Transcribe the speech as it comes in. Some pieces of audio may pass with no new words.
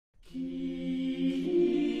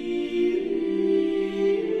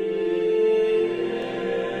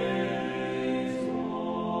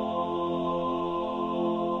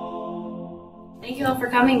for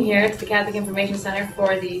coming here to the Catholic Information Center for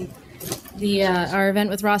our event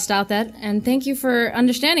with Ross Douthat, and thank you for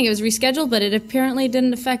understanding. It was rescheduled, but it apparently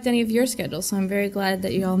didn't affect any of your schedules, so I'm very glad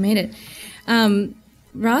that you all made it.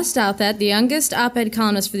 Ross Douthat, the youngest op-ed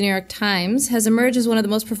columnist for the New York Times, has emerged as one of the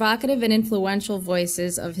most provocative and influential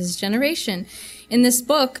voices of his generation. In this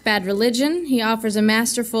book, Bad Religion, he offers a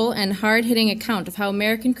masterful and hard-hitting account of how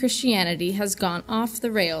American Christianity has gone off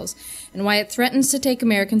the rails and why it threatens to take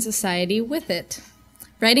American society with it.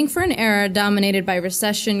 Writing for an era dominated by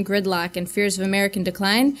recession, gridlock, and fears of American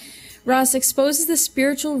decline, Ross exposes the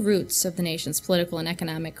spiritual roots of the nation's political and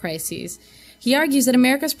economic crises. He argues that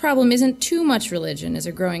America's problem isn't too much religion, as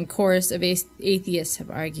a growing chorus of atheists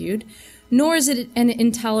have argued, nor is it an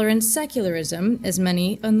intolerant secularism, as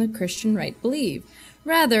many on the Christian right believe.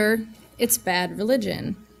 Rather, it's bad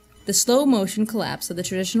religion, the slow-motion collapse of the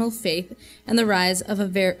traditional faith and the rise of a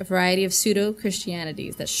variety of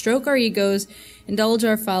pseudo-Christianities that stroke our egos, indulge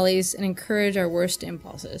our follies, and encourage our worst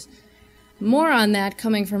impulses. More on that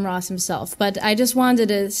coming from Ross himself, but I just wanted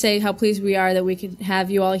to say how pleased we are that we could have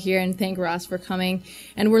you all here and thank Ross for coming.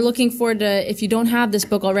 And we're looking forward to, if you don't have this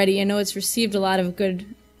book already, I know it's received a lot of good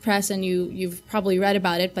press and you've probably read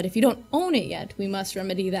about it, but if you don't own it yet, we must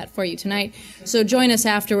remedy that for you tonight. So join us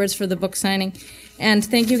afterwards for the book signing. And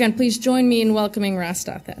thank you again. Please join me in welcoming Ross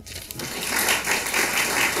Douthat.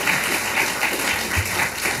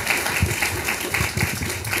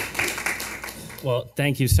 Well,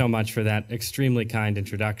 thank you so much for that extremely kind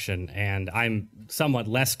introduction, and I'm somewhat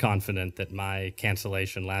less confident that my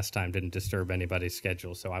cancellation last time didn't disturb anybody's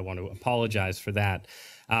schedule, so I want to apologize for that.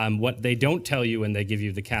 What they don't tell you when they give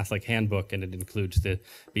you the Catholic Handbook, and it includes the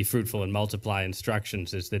Be Fruitful and Multiply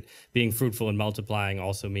instructions, is that being fruitful and multiplying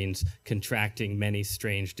also means contracting many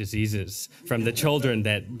strange diseases from the children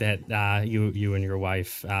that you and your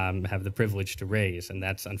wife have the privilege to raise, and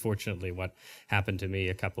that's unfortunately what happened to me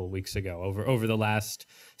a couple of weeks ago. Over the last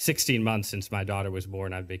 16 months since my daughter was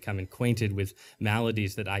born, I've become acquainted with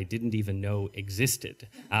maladies that I didn't even know existed,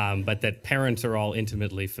 but that parents are all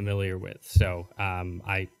intimately familiar with. So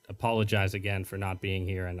I apologize again for not being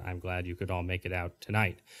here, and I'm glad you could all make it out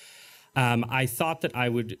tonight. I thought that I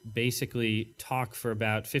would basically talk for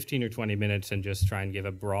about 15 or 20 minutes and just try and give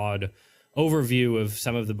a broad overview of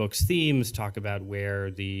some of the book's themes, talk about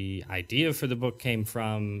where the idea for the book came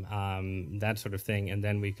from, that sort of thing, and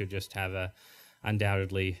then we could just have a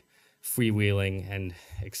undoubtedly freewheeling and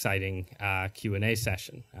exciting Q&A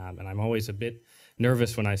session. And I'm always a bit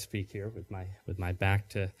nervous when I speak here with my back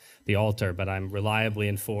to the altar, but I'm reliably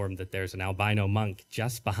informed that there's an albino monk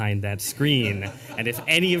just behind that screen. And if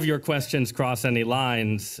any of your questions cross any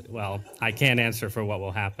lines, well, I can't answer for what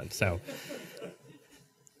will happen. So,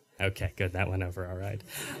 okay, good, that went over all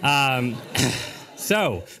right.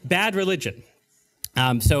 So, bad religion.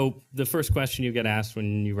 So the first question you get asked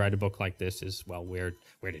when you write a book like this is, well, where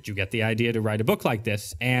did you get the idea to write a book like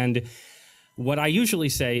this? And what I usually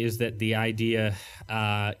say is that the idea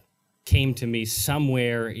came to me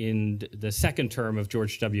somewhere in the second term of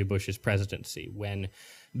George W. Bush's presidency, when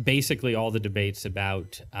basically all the debates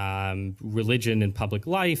about religion and public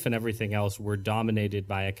life and everything else were dominated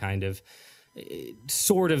by a kind of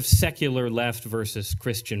sort of secular left versus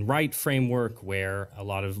Christian right framework, where a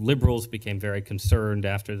lot of liberals became very concerned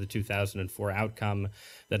after the 2004 outcome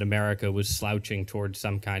that America was slouching towards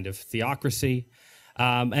some kind of theocracy.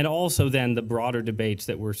 And also then the broader debates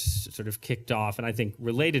that were sort of kicked off, and I think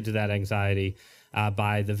related to that anxiety,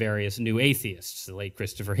 by the various new atheists, the late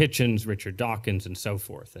Christopher Hitchens, Richard Dawkins, and so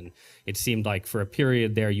forth. And it seemed like for a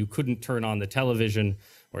period there you couldn't turn on the television,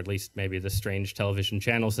 or at least maybe the strange television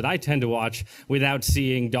channels that I tend to watch, without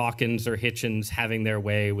seeing Dawkins or Hitchens having their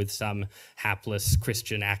way with some hapless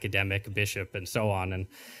Christian academic bishop and so on. And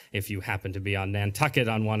if you happen to be on Nantucket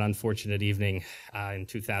on one unfortunate evening in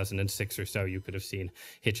 2006 or so, you could have seen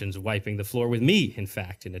Hitchens wiping the floor with me, in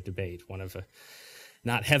fact, in a debate, one of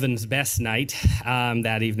not heaven's best night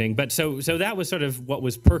that evening. But so that was sort of what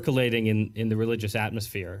was percolating in the religious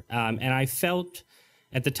atmosphere. And I felt,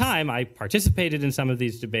 at the time, I participated in some of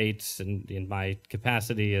these debates and in my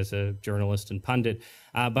capacity as a journalist and pundit,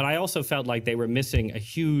 but I also felt like they were missing a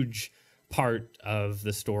huge part of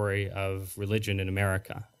the story of religion in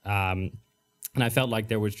America. And I felt like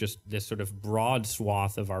there was just this sort of broad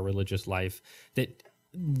swath of our religious life that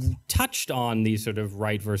touched on these sort of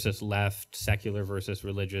right versus left, secular versus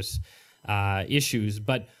religious issues,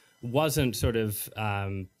 but wasn't sort of,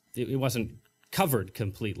 it wasn't covered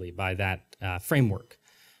completely by that framework.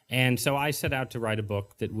 And so I set out to write a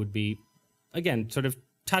book that would be, again, sort of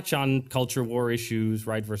touch on culture war issues,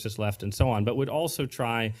 right versus left, and so on, but would also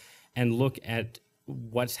try and look at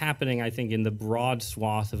what's happening, I think, in the broad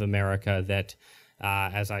swath of America that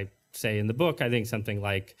As I say in the book, I think something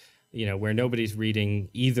like, where nobody's reading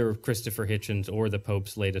either Christopher Hitchens or the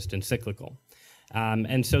Pope's latest encyclical.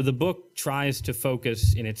 And so the book tries to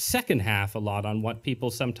focus in its second half a lot on what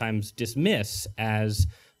people sometimes dismiss as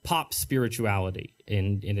pop spirituality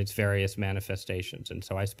in its various manifestations. And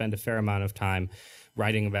so I spend a fair amount of time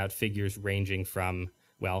writing about figures ranging from,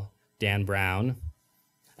 Dan Brown,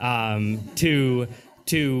 to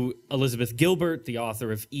Elizabeth Gilbert, the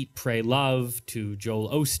author of Eat, Pray, Love, to Joel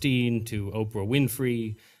Osteen, to Oprah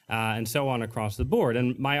Winfrey, and so on across the board.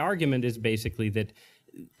 And my argument is basically that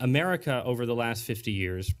America over the last 50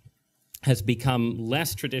 years has become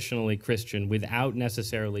less traditionally Christian without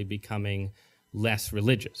necessarily becoming less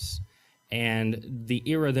religious. And the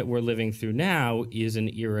era that we're living through now is an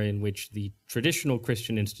era in which the traditional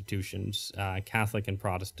Christian institutions, Catholic and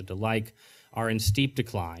Protestant alike, are in steep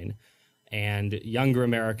decline. And younger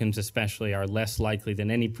Americans especially are less likely than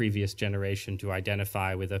any previous generation to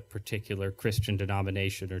identify with a particular Christian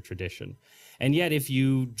denomination or tradition. And yet, if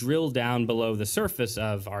you drill down below the surface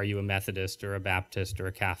of, are you a Methodist or a Baptist or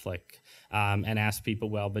a Catholic, and ask people,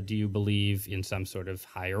 but do you believe in some sort of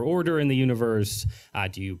higher order in the universe?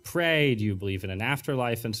 Do you pray? Do you believe in an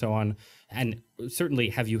afterlife? And so on. And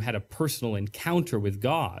certainly, have you had a personal encounter with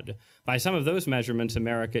God? By some of those measurements,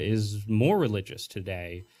 America is more religious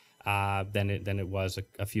today than it was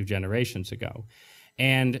a few generations ago.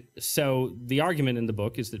 And so the argument in the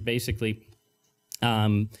book is that basically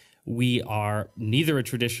we are neither a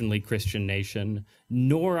traditionally Christian nation,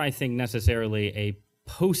 nor I think necessarily a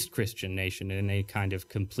post-Christian nation in a kind of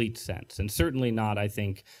complete sense, and certainly not, I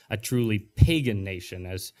think, a truly pagan nation,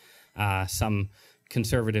 as some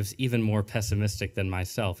conservatives even more pessimistic than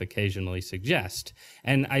myself occasionally suggest.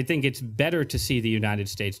 And I think it's better to see the United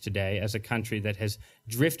States today as a country that has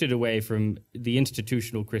drifted away from the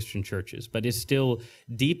institutional Christian churches, but is still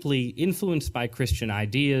deeply influenced by Christian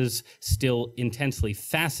ideas, still intensely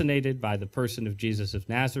fascinated by the person of Jesus of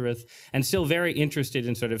Nazareth, and still very interested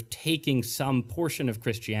in sort of taking some portion of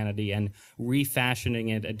Christianity and refashioning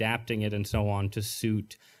it, adapting it, and so on to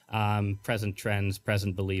suit present trends,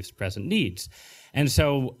 present beliefs, present needs. And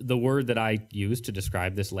so the word that I use to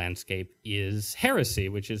describe this landscape is heresy,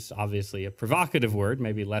 which is obviously a provocative word,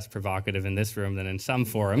 maybe less provocative in this room than in some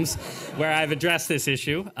forums where I've addressed this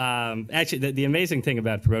issue. Actually, the amazing thing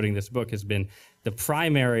about promoting this book has been the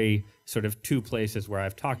primary sort of two places where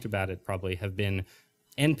I've talked about it probably have been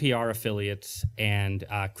NPR affiliates and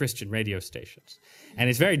Christian radio stations. And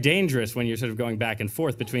it's very dangerous when you're sort of going back and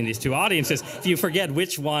forth between these two audiences if you forget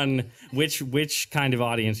which kind of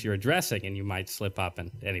audience you're addressing, and you might slip up.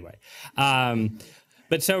 And anyway, so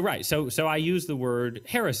I use the word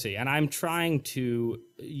heresy, and I'm trying to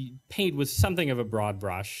paint with something of a broad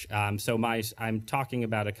brush. I'm talking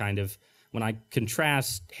about a kind of, when I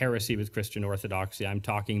contrast heresy with Christian orthodoxy, I'm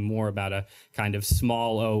talking more about a kind of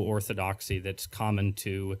small o orthodoxy that's common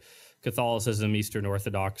to Catholicism, Eastern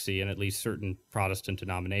Orthodoxy, and at least certain Protestant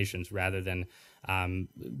denominations, rather than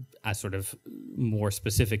a sort of more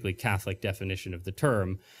specifically Catholic definition of the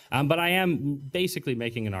term. But I am basically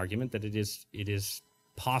making an argument that it is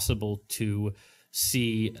possible to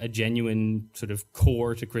see a genuine sort of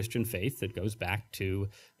core to Christian faith that goes back to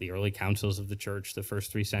the early councils of the church, the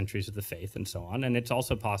first 3 centuries of the faith, and so on. And it's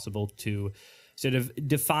also possible to sort of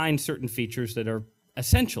define certain features that are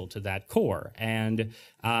essential to that core. And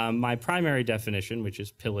my primary definition, which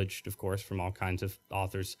is pillaged, of course, from all kinds of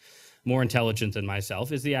authors more intelligent than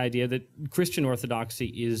myself, is the idea that Christian orthodoxy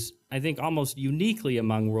is, I think, almost uniquely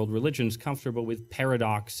among world religions comfortable with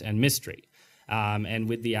paradox and mystery. And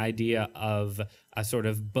with the idea of a sort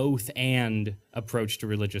of both-and approach to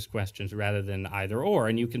religious questions rather than either-or.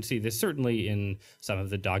 And you can see this certainly in some of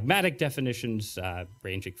the dogmatic definitions,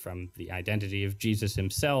 ranging from the identity of Jesus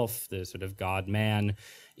himself, the sort of God-man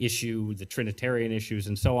issue, the Trinitarian issues,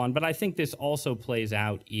 and so on. But I think this also plays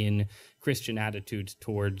out in Christian attitudes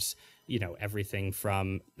towards everything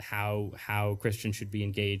from how Christians should be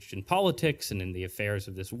engaged in politics and in the affairs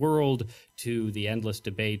of this world, to the endless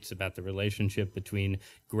debates about the relationship between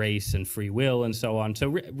grace and free will, and so on. So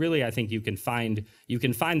really, I think you can find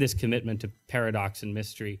this commitment to paradox and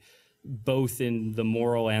mystery both in the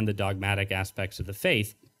moral and the dogmatic aspects of the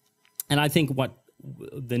faith. And I think what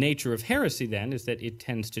the nature of heresy then is that it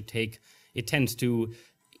tends to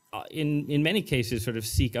in many cases sort of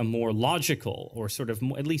seek a more logical or sort of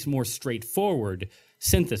at least more straightforward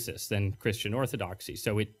synthesis than Christian orthodoxy.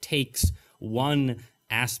 So it takes one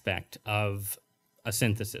aspect of a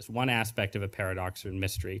synthesis, one aspect of a paradox or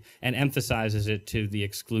mystery, and emphasizes it to the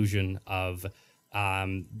exclusion of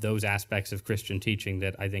those aspects of Christian teaching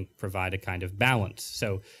that I think provide a kind of balance.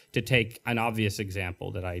 So to take an obvious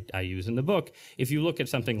example that I use in the book, if you look at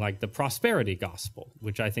something like the prosperity gospel,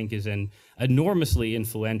 which I think is an enormously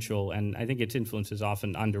influential, and I think its influence is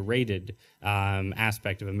often underrated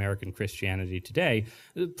aspect of American Christianity today,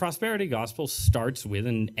 the prosperity gospel starts with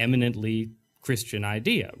an eminently Christian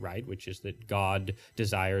idea, right, which is that God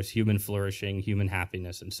desires human flourishing, human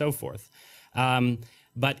happiness, and so forth.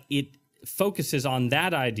 But it focuses on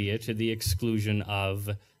that idea to the exclusion of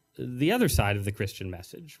the other side of the Christian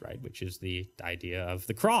message, right, which is the idea of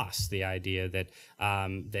the cross, the idea that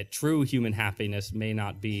that true human happiness may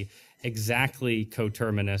not be exactly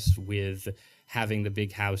coterminous with having the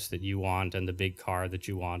big house that you want and the big car that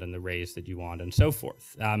you want and the raise that you want and so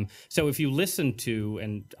forth. So if you listen to,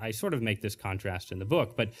 and I sort of make this contrast in the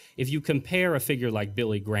book, but if you compare a figure like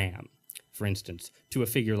Billy Graham, for instance, to a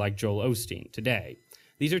figure like Joel Osteen today,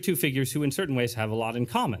 these are two figures who in certain ways have a lot in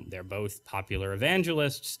common. They're both popular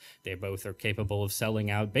evangelists. They both are capable of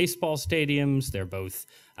selling out baseball stadiums. They're both,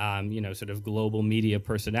 sort of global media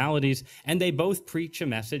personalities. And they both preach a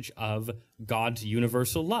message of God's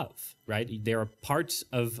universal love, right? There are parts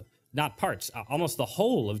of, not parts, almost the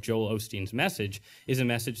whole of Joel Osteen's message is a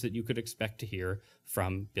message that you could expect to hear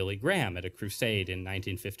from Billy Graham at a crusade in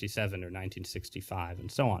 1957 or 1965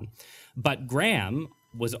 and so on. But Graham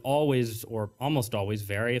was always, or almost always,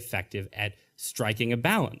 very effective at striking a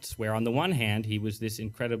balance, where on the one hand, he was this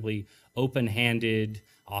incredibly open-handed,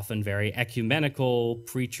 often very ecumenical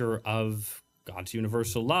preacher of God's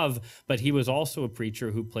universal love, but he was also a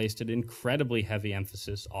preacher who placed an incredibly heavy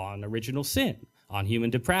emphasis on original sin, on human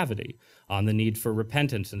depravity, on the need for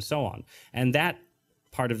repentance, and so on. And that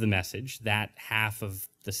part of the message, that half of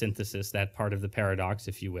the synthesis, that part of the paradox,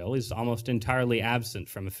 if you will, is almost entirely absent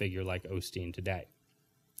from a figure like Osteen today.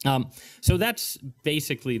 So that's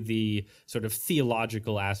basically the sort of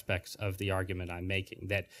theological aspects of the argument I'm making,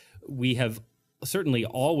 that we have certainly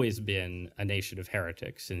always been a nation of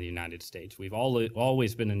heretics in the United States. We've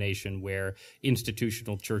always been a nation where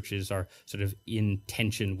institutional churches are sort of in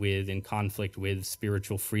tension with, in conflict with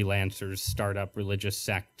spiritual freelancers, startup religious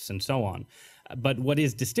sects, and so on. But what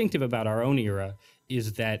is distinctive about our own era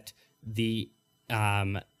is that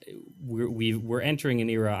we're entering an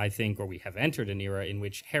era, I think, or we have entered an era in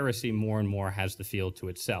which heresy more and more has the field to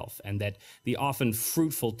itself, and that the often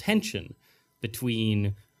fruitful tension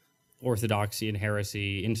between orthodoxy and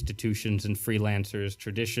heresy, institutions and freelancers,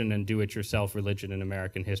 tradition and do-it-yourself religion in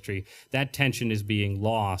American history, that tension is being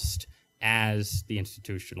lost as the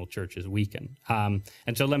institutional churches weaken. And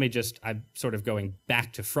so let me just, I'm sort of going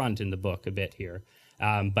back to front in the book a bit here,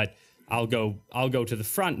 but I'll go to the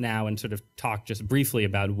front now and sort of talk just briefly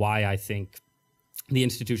about why I think the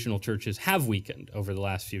institutional churches have weakened over the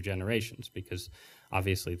last few generations, because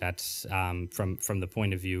obviously that's from the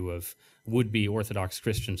point of view of would-be Orthodox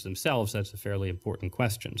Christians themselves, that's a fairly important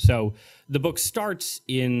question. So the book starts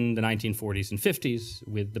in the 1940s and 50s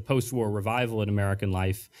with the post-war revival in American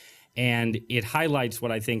life, and it highlights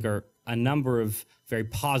what I think are a number of very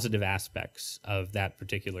positive aspects of that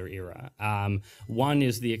particular era. One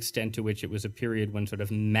is the extent to which it was a period when sort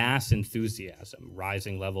of mass enthusiasm,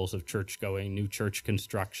 rising levels of church-going, new church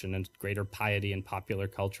construction, and greater piety and popular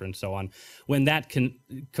culture and so on, when that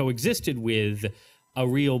coexisted with a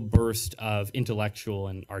real burst of intellectual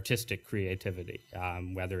and artistic creativity,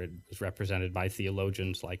 whether it was represented by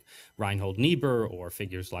theologians like Reinhold Niebuhr or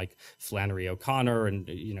figures like Flannery O'Connor and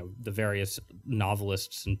the various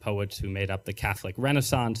novelists and poets who made up the Catholic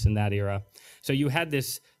Renaissance in that era. So you had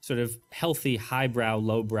this sort of healthy highbrow,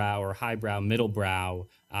 lowbrow, or highbrow, middlebrow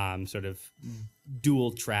sort of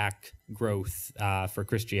dual track growth for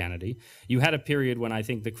Christianity. You had a period when I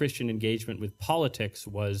think the Christian engagement with politics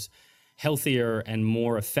was healthier and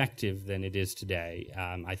more effective than it is today.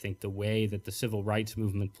 I think the way that the civil rights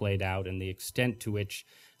movement played out and the extent to which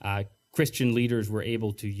Christian leaders were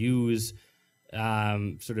able to use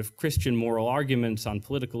sort of Christian moral arguments on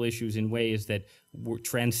political issues in ways that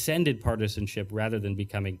transcended partisanship rather than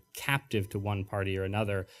becoming captive to one party or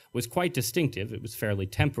another was quite distinctive. It was fairly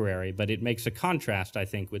temporary, but it makes a contrast, I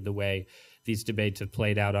think, with the way these debates have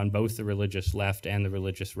played out on both the religious left and the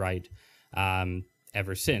religious right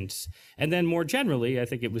ever since. And then more generally, I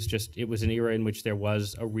think it was an era in which there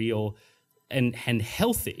was a real and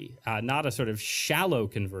healthy, not a sort of shallow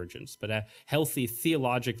convergence, but a healthy,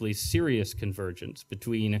 theologically serious convergence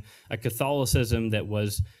between a Catholicism that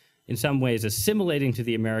was in some ways assimilating to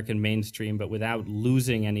the American mainstream, but without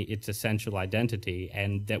losing its essential identity,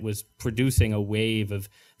 and that was producing a wave of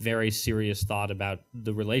very serious thought about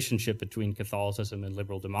the relationship between Catholicism and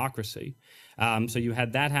liberal democracy. So you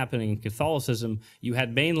had that happening in Catholicism. You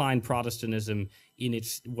had mainline Protestantism in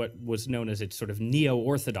its what was known as its sort of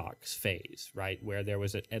neo-Orthodox phase, right, where there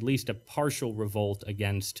was at least a partial revolt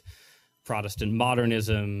against Protestant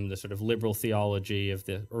modernism, the sort of liberal theology of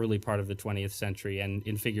the early part of the 20th century, and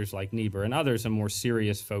in figures like Niebuhr and others, a more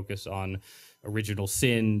serious focus on original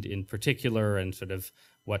sin in particular, and sort of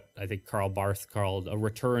what I think Karl Barth called a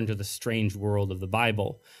return to the strange world of the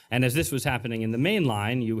Bible. And as this was happening in the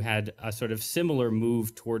mainline, you had a sort of similar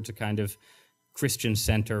move towards a kind of Christian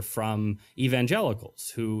center from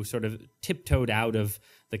evangelicals who sort of tiptoed out of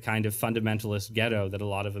the kind of fundamentalist ghetto that a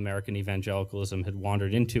lot of American evangelicalism had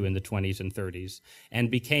wandered into in the 20s and 30s, and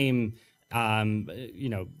became,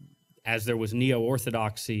 as there was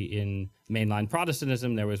neo-orthodoxy in mainline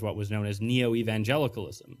Protestantism, there was what was known as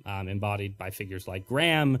neo-evangelicalism, embodied by figures like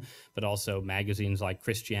Graham, but also magazines like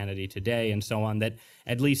Christianity Today and so on, that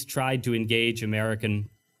at least tried to engage American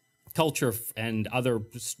culture and other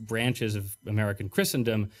branches of American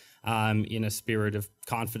Christendom in a spirit of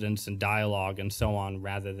confidence and dialogue and so on,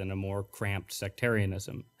 rather than a more cramped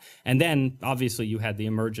sectarianism. And then, obviously, you had the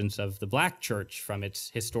emergence of the Black church from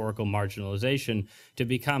its historical marginalization to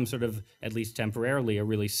become sort of, at least temporarily, a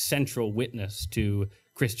really central witness to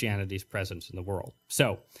Christianity's presence in the world.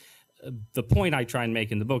 So the point I try and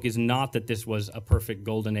make in the book is not that this was a perfect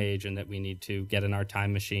golden age and that we need to get in our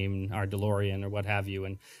time machine, our DeLorean or what have you,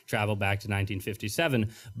 and travel back to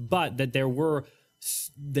 1957, but that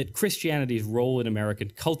that Christianity's role in American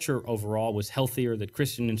culture overall was healthier, that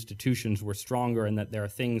Christian institutions were stronger, and that there are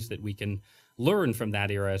things that we can learn from that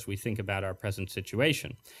era as we think about our present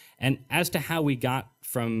situation. And as to how we got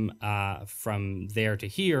from there to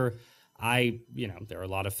here, there are a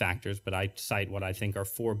lot of factors, but I cite what I think are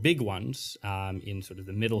four big ones in sort of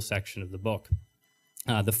the middle section of the book.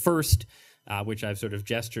 The first, which I've sort of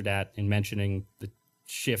gestured at in mentioning the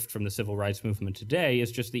shift from the civil rights movement today,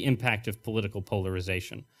 is just the impact of political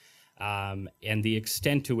polarization and the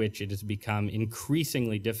extent to which it has become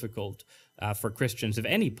increasingly difficult for Christians of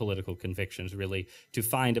any political convictions, really, to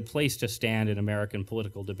find a place to stand in American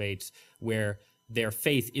political debates where their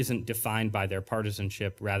faith isn't defined by their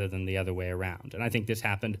partisanship rather than the other way around. And I think this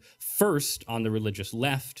happened first on the religious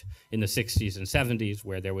left in the 60s and 70s,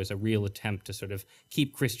 where there was a real attempt to sort of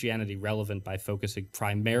keep Christianity relevant by focusing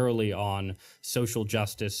primarily on social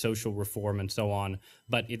justice, social reform, and so on.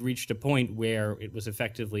 But it reached a point where it was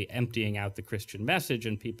effectively emptying out the Christian message,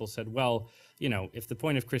 and people said, well, if the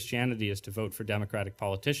point of Christianity is to vote for Democratic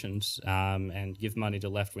politicians and give money to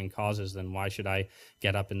left-wing causes, then why should I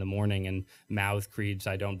get up in the morning and mouth creeds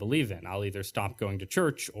I don't believe in? I'll either stop going to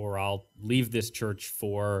church or I'll leave this church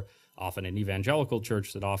for often an evangelical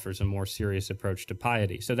church that offers a more serious approach to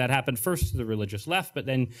piety. So that happened first to the religious left, but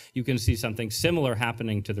then you can see something similar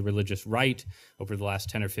happening to the religious right over the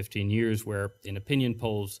last 10 or 15 years, where in opinion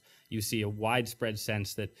polls you see a widespread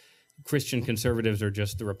sense that Christian conservatives are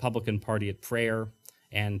just the Republican Party at prayer,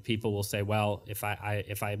 and people will say, well, if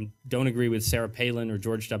I don't agree with Sarah Palin or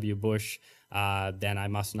George W. Bush, then I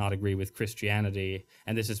must not agree with Christianity.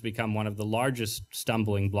 And this has become one of the largest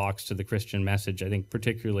stumbling blocks to the Christian message, I think,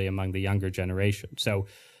 particularly among the younger generation. So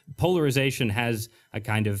polarization has a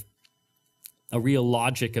kind of a real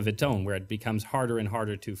logic of its own, where it becomes harder and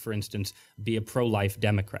harder to, for instance, be a pro-life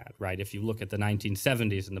Democrat, right? If you look at the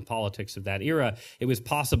 1970s and the politics of that era, it was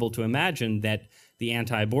possible to imagine that the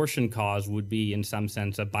anti-abortion cause would be, in some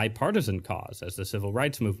sense, a bipartisan cause, as the civil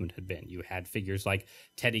rights movement had been. You had figures like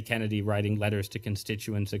Teddy Kennedy writing letters to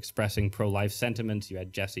constituents expressing pro-life sentiments. You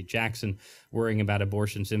had Jesse Jackson worrying about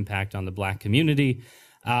abortion's impact on the Black community.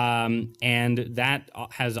 And that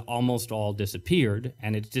has almost all disappeared.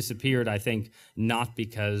 And it's disappeared, I think, not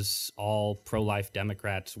because all pro-life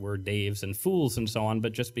Democrats were Daves and fools and so on,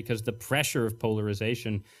 but just because the pressure of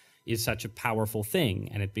polarization is such a powerful thing.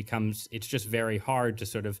 And it's just very hard to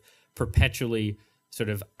sort of perpetually sort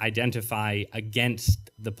of identify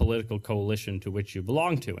against the political coalition to which you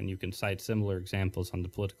belong to. And you can cite similar examples on the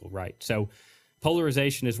political right. So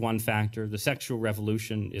polarization is one factor. The sexual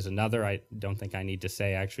revolution is another. I don't think I need to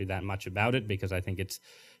say actually that much about it, because I think it's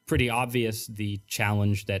pretty obvious the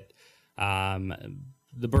challenge that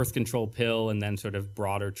the birth control pill and then sort of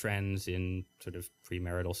broader trends in sort of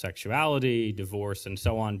premarital sexuality, divorce, and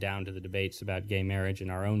so on, down to the debates about gay marriage in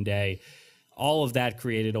our own day, all of that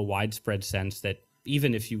created a widespread sense that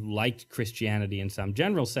even if you liked Christianity in some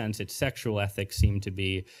general sense, its sexual ethics seemed to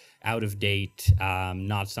be out of date,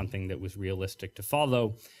 not something that was realistic to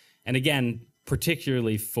follow. And again,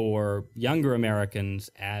 particularly for younger Americans,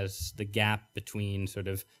 as the gap between sort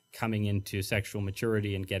of coming into sexual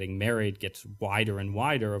maturity and getting married gets wider and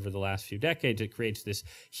wider over the last few decades. It creates this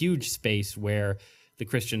huge space where the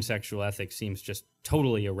Christian sexual ethic seems just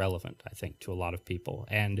totally irrelevant, I think, to a lot of people.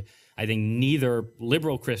 And I think neither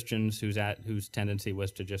liberal Christians, whose tendency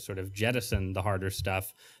was to just sort of jettison the harder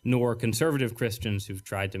stuff, nor conservative Christians who've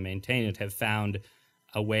tried to maintain it, have found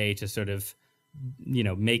a way to sort of,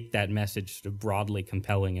 make that message sort of broadly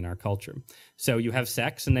compelling in our culture. So you have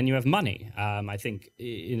sex, and then you have money. I think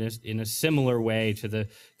in a similar way to the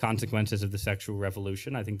consequences of the sexual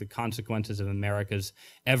revolution, I think the consequences of America's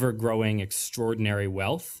ever-growing extraordinary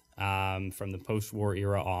wealth from the post-war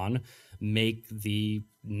era on make the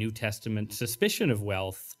New Testament suspicion of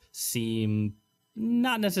wealth seem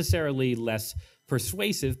not necessarily less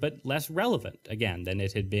persuasive, but less relevant, again, than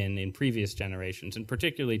it had been in previous generations, and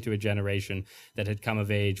particularly to a generation that had come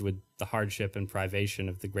of age with the hardship and privation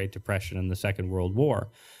of the Great Depression and the Second World War.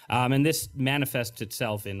 And this manifests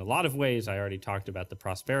itself in a lot of ways. I already talked about the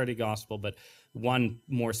prosperity gospel, but one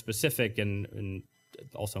more specific and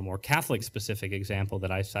also more Catholic-specific example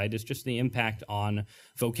that I cite is just the impact on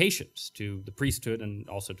vocations, to the priesthood and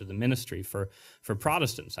also to the ministry for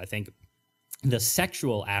Protestants. I think the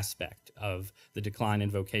sexual aspect of the decline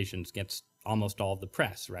in vocations gets almost all of the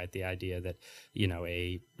press, right? The idea that,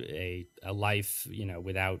 a life,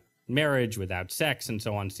 without marriage, without sex, and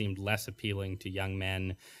so on seemed less appealing to young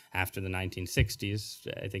men after the 1960s.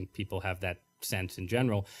 I think people have that sense in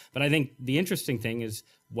general. But I think the interesting thing is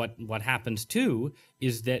what happens too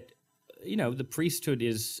is that, the priesthood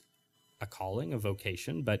is a calling, a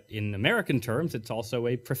vocation, but in American terms, it's also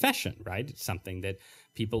a profession, right? It's something that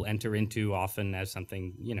people enter into often as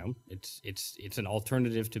something, it's an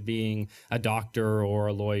alternative to being a doctor or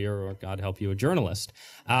a lawyer or, God help you, a journalist.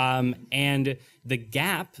 And the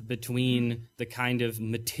gap between the kind of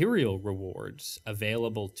material rewards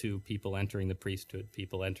available to people entering the priesthood,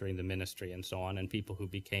 people entering the ministry and so on, and people who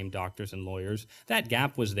became doctors and lawyers, that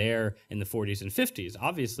gap was there in the 40s and 50s.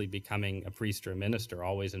 Obviously, becoming a priest or a minister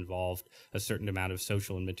always involved a certain amount of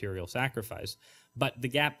social and material sacrifice. But the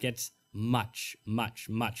gap gets much, much,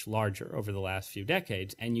 much larger over the last few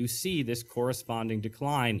decades. And you see this corresponding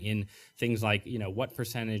decline in things like, what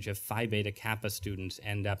percentage of Phi Beta Kappa students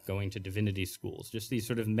end up going to divinity schools, just these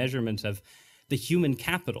sort of measurements of the human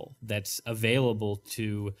capital that's available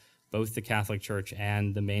to both the Catholic Church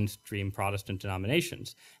and the mainstream Protestant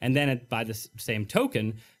denominations. And then by the same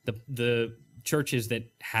token, the churches that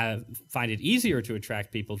find it easier to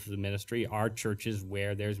attract people to the ministry are churches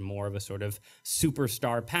where there's more of a sort of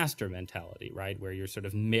superstar pastor mentality, right? Where you're sort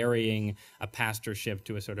of marrying a pastorship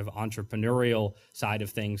to a sort of entrepreneurial side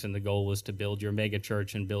of things, and the goal is to build your mega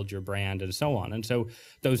church and build your brand and so on. And so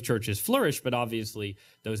those churches flourish, but obviously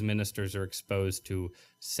those ministers are exposed to a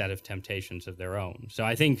set of temptations of their own. So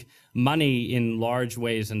I think money in large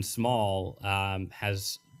ways and small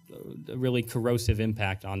has a really corrosive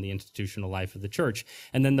impact on the institutional life of the church.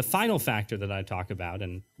 And then the final factor that I talk about,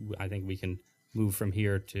 and I think we can move from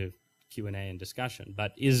here to Q&A and discussion,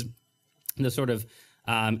 but is the sort of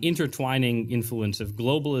intertwining influence of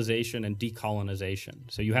globalization and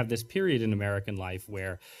decolonization. So you have this period in American life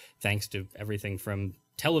where, thanks to everything from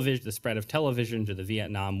television, the spread of television, to the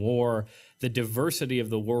Vietnam War, the diversity of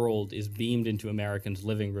the world is beamed into Americans'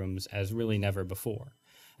 living rooms as really never before.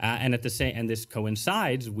 And this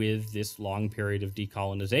coincides with this long period of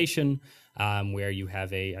decolonization, where you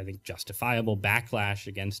have I think, justifiable backlash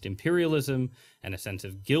against imperialism and a sense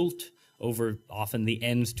of guilt over often the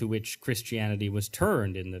ends to which Christianity was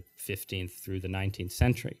turned in the 15th through the 19th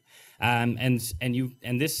century. And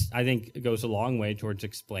this, I think, goes a long way towards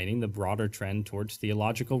explaining the broader trend towards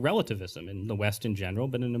theological relativism in the West in general,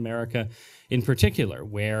 but in America in particular,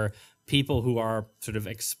 where people who are sort of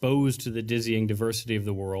exposed to the dizzying diversity of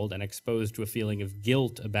the world and exposed to a feeling of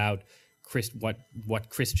guilt about what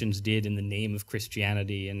Christians did in the name of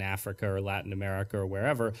Christianity in Africa or Latin America or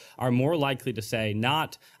wherever are more likely to say,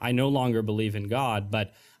 not, I no longer believe in God,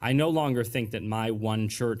 but I no longer think that my one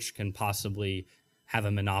church can possibly have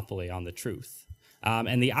a monopoly on the truth.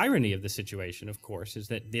 And the irony of the situation, of course, is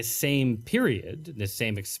that this same period, this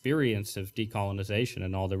same experience of decolonization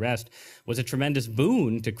and all the rest, was a tremendous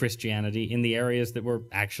boon to Christianity in the areas that were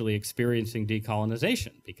actually experiencing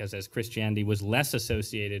decolonization, because as Christianity was less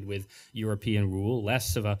associated with European rule,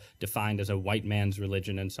 less of defined as a white man's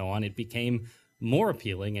religion and so on, it became more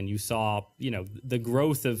appealing, and you saw, the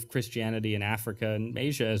growth of Christianity in Africa and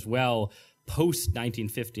Asia as well, post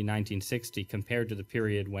 1950, 1960, compared to the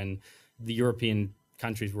period when the European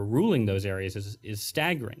countries were ruling those areas is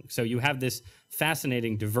staggering. So you have this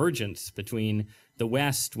fascinating divergence between the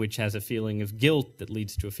West, which has a feeling of guilt that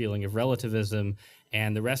leads to a feeling of relativism,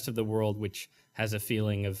 and the rest of the world, which has a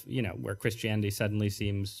feeling of, where Christianity suddenly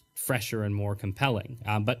seems fresher and more compelling.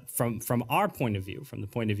 But from our point of view, from the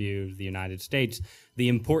point of view of the United States, the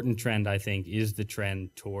important trend, I think, is the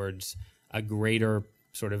trend towards a greater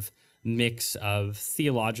sort of mix of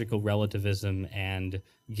theological relativism and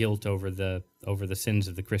guilt over the sins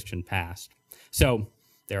of the Christian past. So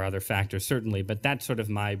there are other factors, certainly, but that's sort of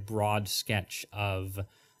my broad sketch of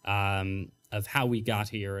how we got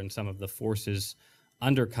here and some of the forces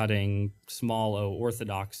undercutting small o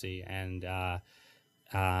orthodoxy and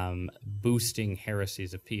boosting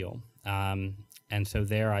heresy's appeal. And so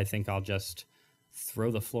there, I think I'll just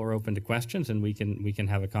throw the floor open to questions, and we can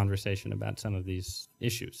have a conversation about some of these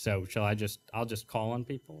issues. So I'll just call on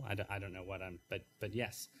people. I don't know what but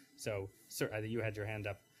yes. So, sir, you had your hand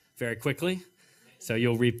up very quickly, so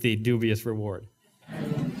you'll reap the dubious reward.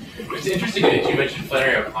 It's interesting that you mentioned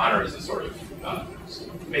Flannery O'Connor as a sort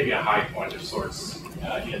of maybe a high point of sorts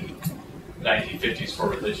in the 1950s for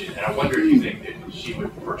religion, and I wonder if you think that she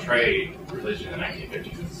would portray religion in the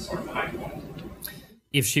 1950s as sort of a high point.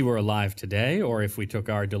 If she were alive today, or if we took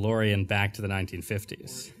our DeLorean back to the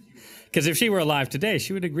 1950s? Because if she were alive today,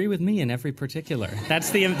 she would agree with me in every particular. That's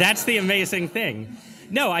the amazing thing.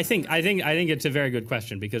 No, I think it's a very good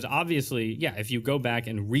question, because obviously, yeah, if you go back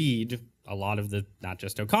and read a lot of the, not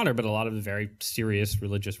just O'Connor, but a lot of the very serious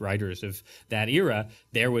religious writers of that era,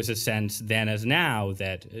 there was a sense then as now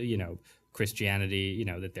that, Christianity,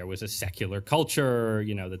 that there was a secular culture,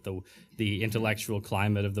 that the intellectual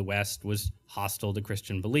climate of the West was hostile to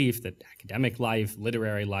Christian belief, that academic life,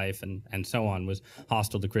 literary life, and so on was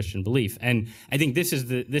hostile to Christian belief. And I think this is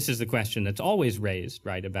the question that's always raised,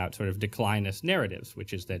 right, about sort of declinist narratives,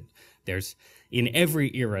 which is that in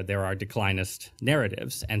every era there are declinist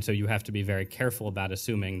narratives, and so you have to be very careful about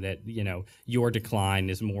assuming that your decline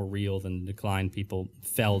is more real than the decline people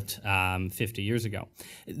felt 50 years ago.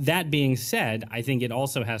 That being said, I think it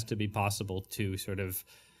also has to be possible to sort of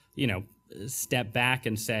step back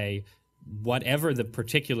and say, whatever the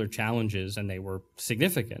particular challenges, and they were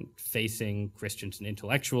significant, facing Christians in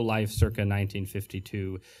intellectual life circa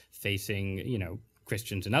 1952, facing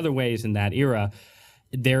Christians in other ways in that era,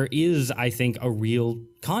 there is, I think, a real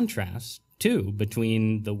contrast too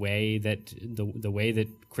between the way that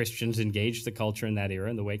Christians engaged the culture in that era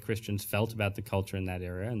and the way Christians felt about the culture in that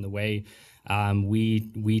era and the way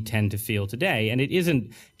we tend to feel today. And it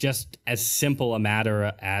isn't just as simple a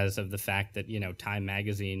matter as of the fact that Time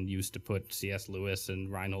magazine used to put C.S. Lewis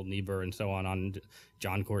and Reinhold Niebuhr and so on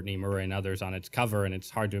John Courtney Murray and others on its cover, and it's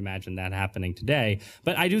hard to imagine that happening today.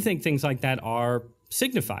 But I do think things like that are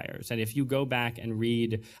signifiers. And if you go back and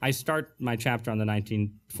read, I start my chapter on the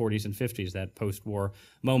 1940s and 50s, that post-war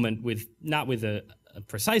moment, not with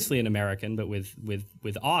precisely an American, but with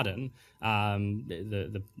Auden,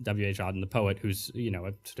 the W.H. Auden, the poet, who's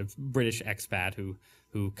a sort of British expat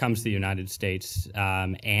who comes to the United States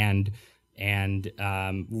and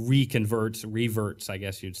reverts, I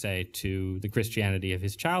guess you'd say, to the Christianity of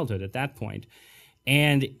his childhood at that point.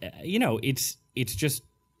 And it's just,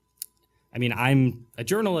 I'm a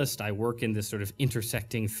journalist. I work in this sort of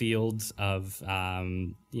intersecting fields of,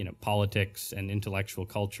 politics and intellectual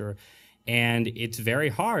culture. And it's very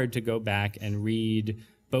hard to go back and read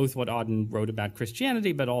both what Auden wrote about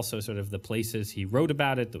Christianity, but also sort of the places he wrote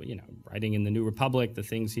about it, writing in the New Republic, the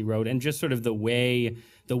things he wrote, and just sort of the way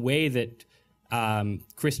that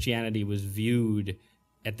Christianity was viewed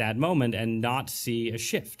at that moment and not see a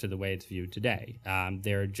shift to the way it's viewed today.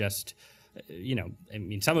 They're just...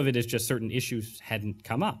 some of it is just certain issues hadn't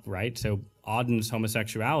come up, right? So Auden's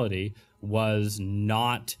homosexuality was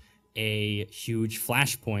not a huge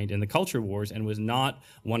flashpoint in the culture wars and was not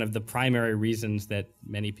one of the primary reasons that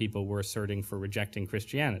many people were asserting for rejecting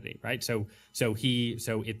Christianity, right? So his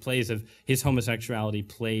homosexuality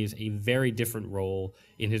plays a very different role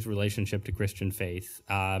in his relationship to Christian faith.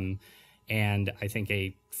 And I think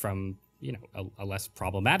a less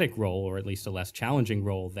problematic role, or at least a less challenging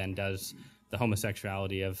role, than does the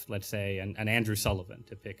homosexuality of, let's say, an Andrew Sullivan,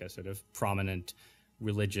 to pick a sort of prominent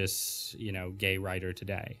religious, gay writer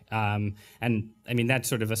today. And that's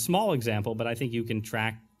sort of a small example, but I think you can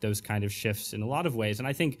track those kind of shifts in a lot of ways. And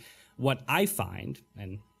I think what I find,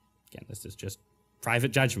 and again, this is just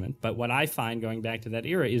private judgment, but what I find going back to that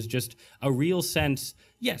era is just a real sense,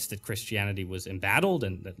 yes, that Christianity was embattled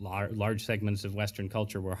and that large segments of Western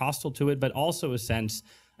culture were hostile to it, but also a sense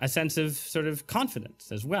of sort of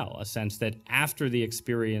confidence as well, a sense that after the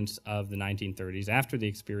experience of the 1930s, after the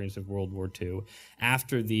experience of World War II,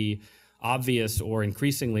 after the obvious or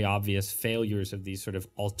increasingly obvious failures of these sort of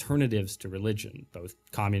alternatives to religion, both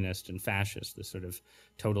communist and fascist, the sort of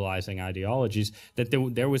totalizing ideologies, that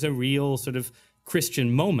there was a real sort of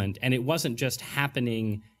Christian moment, and it wasn't just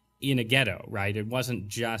happening in a ghetto, right? It wasn't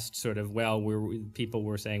just sort of, well, people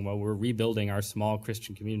were saying, well, we're rebuilding our small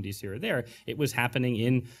Christian communities here or there. It was happening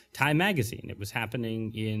in Time magazine. It was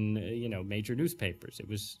happening in, major newspapers.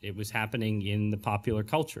 It was happening in the popular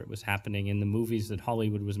culture. It was happening in the movies that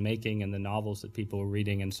Hollywood was making and the novels that people were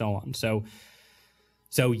reading and so on. So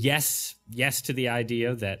yes to the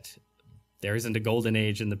idea that there isn't a golden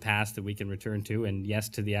age in the past that we can return to, and yes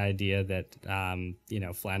to the idea that,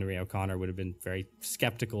 Flannery O'Connor would have been very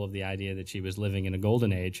skeptical of the idea that she was living in a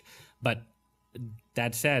golden age. But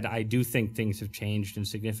that said, I do think things have changed in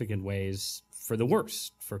significant ways for the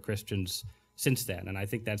worse for Christians since then, and I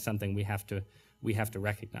think that's something we have to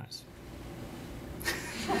recognize.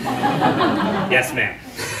 Yes, ma'am.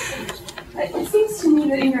 It seems to me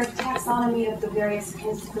that in your taxonomy of the various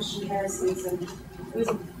kinds of Christian heresies, and there was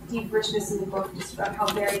a deep richness in the book just about how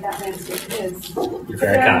varied that landscape is. You're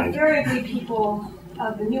very kind. Invariably people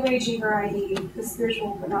of the New Agey variety, the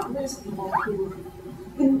spiritual but not religious people,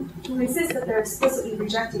 who insist that they're explicitly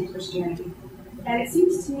rejecting Christianity. And it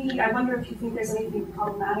seems to me, I wonder if you think there's anything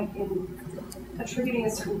problematic in attributing a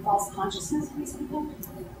certain false consciousness to these people,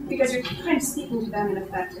 because you're kind of speaking to them in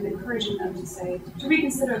effect and encouraging them to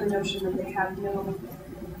reconsider the notion that they have no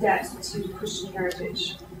debt to Christian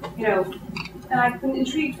heritage. And I've been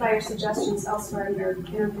intrigued by your suggestions elsewhere in your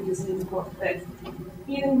interviews and in the book that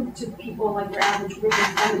even to people like your average rigid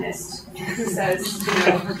feminist who says,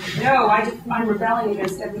 no, I'm rebelling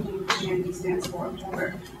against everything Christianity stands for,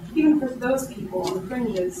 whatever. Even for those people on the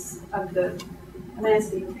fringes of the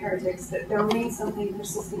landscape of heretics, that there remains something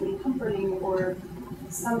persistently comforting or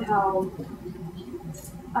somehow,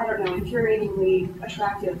 I don't know, infuriatingly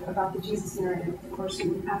attractive about the Jesus narrative or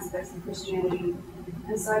certain aspects of Christianity.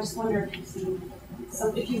 And so I just wonder if you see,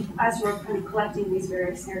 if you, as you were kind of collecting these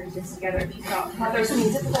various heretics together, if you thought there's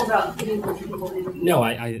something difficult about getting those people in. No,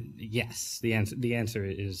 yes. The answer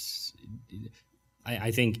is,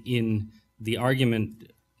 I think in the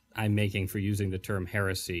argument I'm making for using the term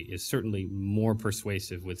heresy is certainly more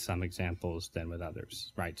persuasive with some examples than with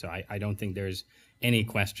others, right? So I don't think there's any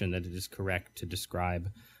question that it is correct to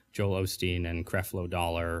describe Joel Osteen and Creflo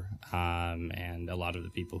Dollar and a lot of the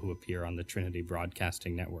people who appear on the Trinity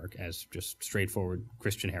Broadcasting Network as just straightforward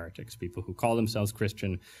Christian heretics, people who call themselves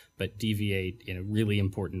Christian but deviate in a really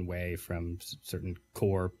important way from certain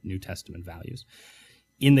core New Testament values.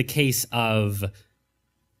 In the case of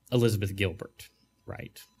Elizabeth Gilbert,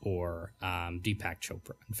 right, or Deepak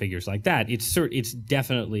Chopra, and figures like that, it's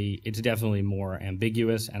definitely more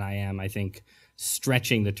ambiguous, and I think,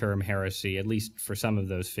 stretching the term heresy, at least for some of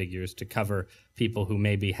those figures, to cover people who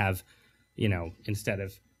maybe have, instead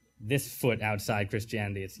of this foot outside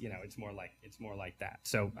Christianity, it's more like that.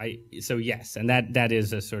 So yes, and that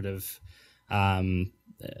is a sort of,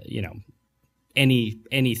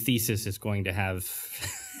 any thesis is going to have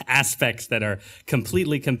aspects that are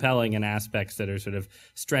completely compelling and aspects that are sort of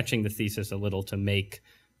stretching the thesis a little to make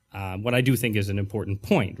what I do think is an important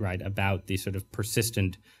point, right, about the sort of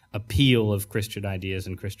persistent appeal of Christian ideas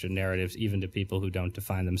and Christian narratives, even to people who don't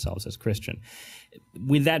define themselves as Christian.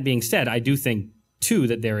 With that being said, I do think, too,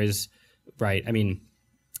 that there is, right,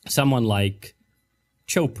 someone like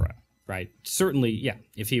Chopra, right, certainly, yeah,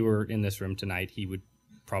 if he were in this room tonight, he would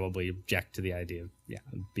probably object to the idea of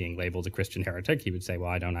being labeled a Christian heretic. He would say, well,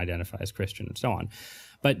 I don't identify as Christian, and so on.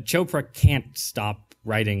 But Chopra can't stop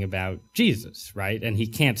writing about Jesus, right? And he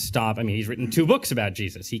can't stop, he's written 2 books about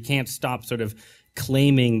Jesus. He can't stop sort of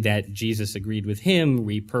claiming that Jesus agreed with him,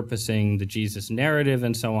 repurposing the Jesus narrative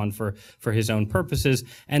and so on for his own purposes.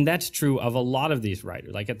 And that's true of a lot of these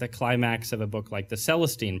writers. Like at the climax of a book like the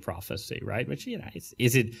Celestine Prophecy, right? Which,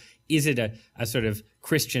 is it a sort of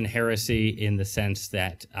Christian heresy in the sense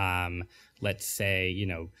that, let's say,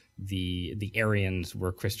 the Arians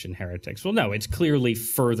were Christian heretics? Well, no, it's clearly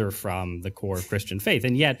further from the core of Christian faith.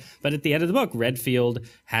 And yet, but at the end of the book, Redfield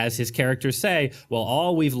has his characters say, well,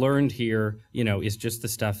 all we've learned here, is just the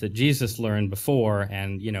stuff that Jesus learned before,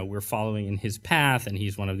 and, we're following in his path, and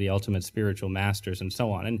he's one of the ultimate spiritual masters, and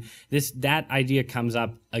so on. And that idea comes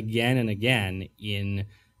up again and again in,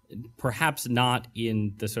 perhaps not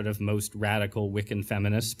in the sort of most radical Wiccan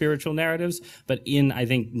feminist spiritual narratives, but in, I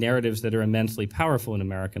think, narratives that are immensely powerful in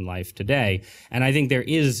American life today. And I think there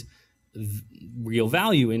is real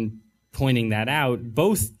value in pointing that out,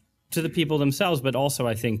 both to the people themselves, but also,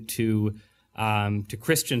 I think, to to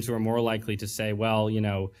Christians who are more likely to say, well,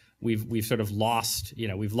 we've sort of lost,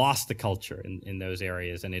 we've lost the culture in those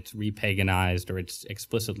areas, and it's repaganized or it's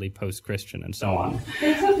explicitly post-Christian and so on.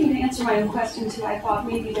 There's something to answer my own question too. I thought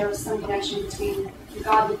maybe there was some connection between the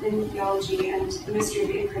God within theology and the mystery of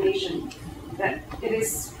the incarnation. That it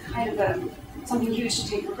is kind of something huge to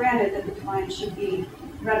take for granted that the divine should be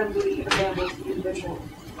readily available to the individual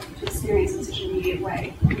to experience in such an immediate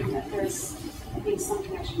way. And that there's, I think, some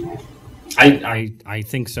connection there. I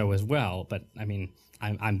think so as well, but I mean,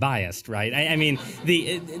 I'm biased, right?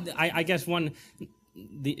 I guess one,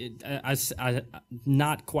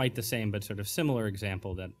 not quite the same, but sort of similar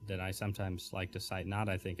example that I sometimes like to cite, not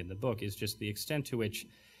I think in the book, is just the extent to which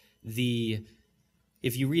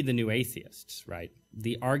if you read the New Atheists, right,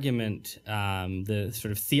 the argument, the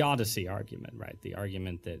sort of theodicy argument, right, the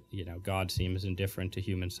argument that, God seems indifferent to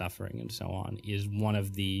human suffering and so on, is one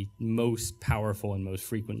of the most powerful and most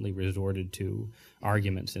frequently resorted to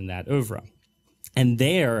arguments in that oeuvre. And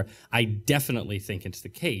there, I definitely think it's the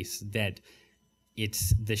case that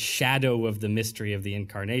it's the shadow of the mystery of the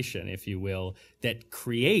incarnation, if you will, that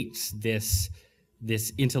creates this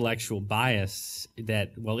intellectual bias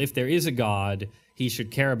that, well, if there is a God, he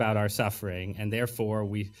should care about our suffering, and therefore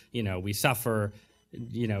we suffer,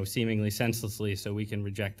 seemingly senselessly, so we can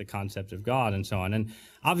reject the concept of God and so on. And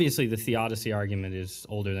obviously, the theodicy argument is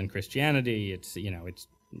older than Christianity. It's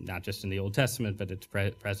not just in the Old Testament, but it's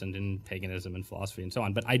present in paganism and philosophy and so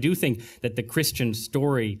on. But I do think that the Christian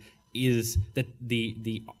story is that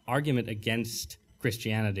the argument against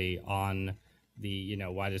Christianity on the,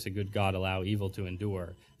 why does a good God allow evil to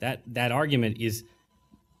endure, that argument is,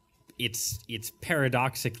 it's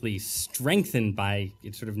paradoxically strengthened by,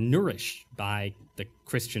 it's sort of nourished by the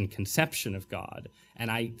Christian conception of God. And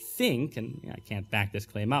I think, and I can't back this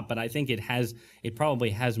claim up, but I think it probably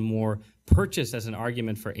has more purchase as an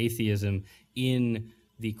argument for atheism in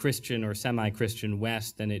the Christian or semi-Christian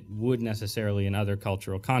West than it would necessarily in other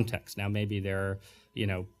cultural contexts. Now, maybe there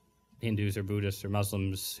are, Hindus or Buddhists or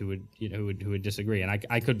Muslims who would disagree, and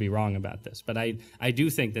I could be wrong about this, but I do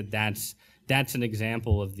think that's an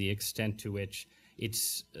example of the extent to which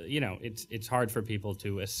it's hard for people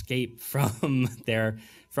to escape from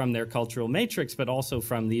their cultural matrix, but also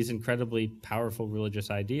from these incredibly powerful religious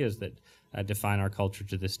ideas that define our culture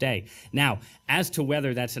to this day. Now, as to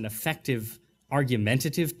whether that's an effective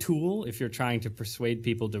argumentative tool, if you're trying to persuade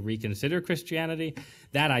people to reconsider Christianity,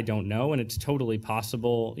 that I don't know, and it's totally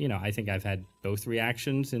possible. I think I've had both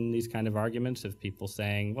reactions in these kind of arguments of people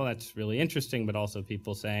saying, well, that's really interesting, but also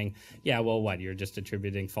people saying, yeah, well, what, you're just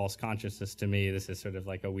attributing false consciousness to me. This is sort of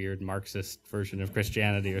like a weird Marxist version of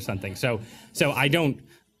Christianity or something. So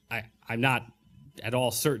I'm not at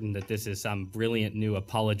all certain that this is some brilliant new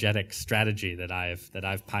apologetic strategy that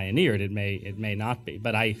I've pioneered. It may not be,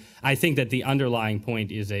 but I think that the underlying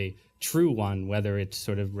point is a true one, whether it's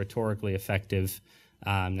sort of rhetorically effective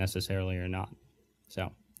necessarily or not.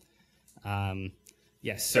 So,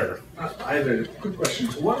 yes, sir. I have a quick question.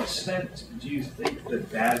 To what extent do you think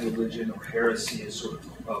that bad religion or heresy is sort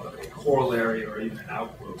of a corollary or even an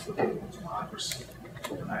outgrowth of liberal democracy?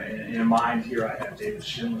 In mind here, I have David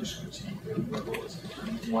Schindler's critique of liberalism.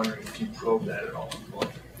 I'm wondering if you probe that at all in the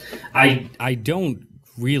book. I don't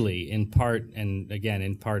really, in part, and again,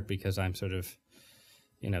 in part because I'm sort of,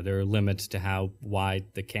 there are limits to how wide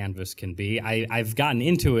the canvas can be. I've gotten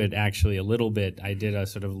into it actually a little bit. I did a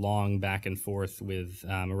sort of long back and forth with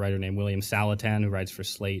a writer named William Salatan, who writes for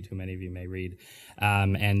Slate, who many of you may read.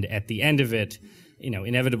 And at the end of it,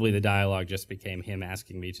 inevitably the dialogue just became him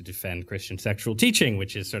asking me to defend Christian sexual teaching,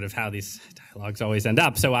 which is sort of how these dialogues always end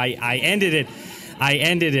up. So I ended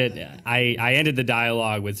the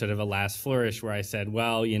dialogue with sort of a last flourish where I said,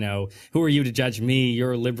 well, who are you to judge me?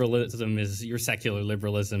 Your secular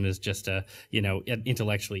liberalism is just a,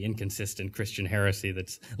 intellectually inconsistent Christian heresy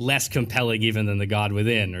that's less compelling even than the God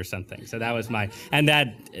within or something. So that was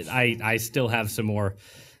I still have some more,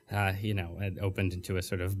 it opened into a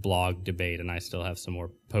sort of blog debate, and I still have some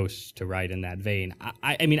more posts to write in that vein.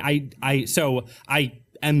 So I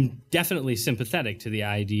am definitely sympathetic to the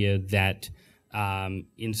idea that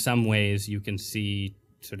in some ways you can see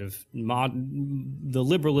sort of the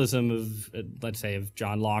liberalism of, let's say, of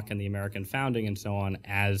John Locke and the American founding and so on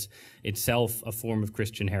as itself a form of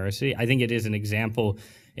Christian heresy. I think it is an example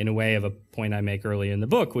in a way of a point I make early in the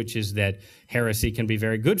book, which is that heresy can be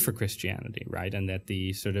very good for Christianity, right? And that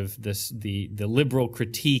the sort of the liberal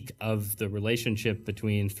critique of the relationship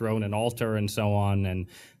between throne and altar and so on, and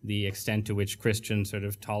the extent to which Christians sort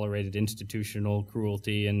of tolerated institutional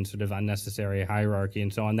cruelty and sort of unnecessary hierarchy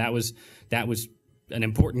and so on, that was an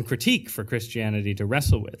important critique for Christianity to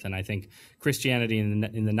wrestle with. And I think Christianity in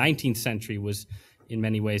the 19th century was in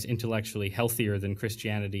many ways intellectually healthier than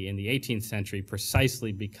Christianity in the 18th century,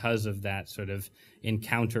 precisely because of that sort of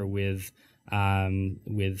encounter with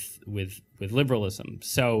liberalism.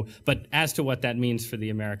 So, but as to what that means for the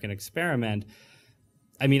American experiment,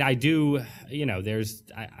 I mean, I do,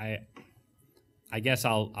 I guess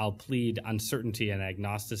I'll plead uncertainty and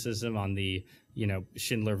agnosticism on the,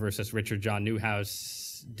 Schindler versus Richard John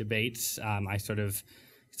Neuhaus debates. I sort of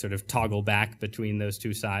toggle back between those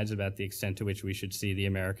two sides about the extent to which we should see the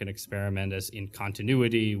American experiment as in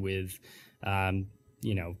continuity with,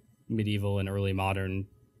 medieval and early modern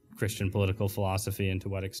Christian political philosophy, and to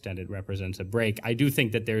what extent it represents a break. I do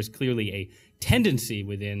think that there's clearly a tendency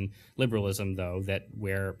within liberalism, though, that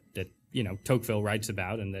Tocqueville writes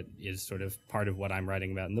about, and that is sort of part of what I'm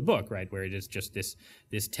writing about in the book, right, where it is just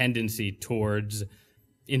this tendency towards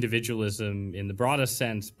individualism in the broadest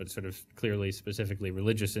sense, but sort of clearly specifically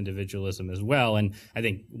religious individualism as well. And I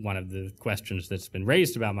think one of the questions that's been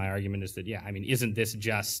raised about my argument is that, isn't this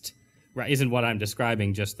just, right, isn't what I'm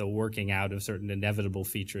describing just the working out of certain inevitable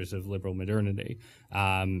features of liberal modernity?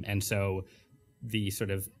 And so the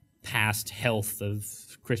sort of past health of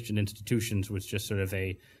Christian institutions was just sort of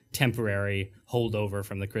a temporary holdover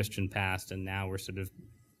from the Christian past, and now we're sort of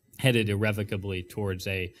headed irrevocably towards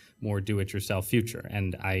a more do-it-yourself future,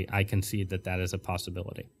 and I concede that is a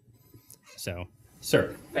possibility. So,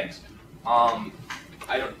 sir. Thanks. I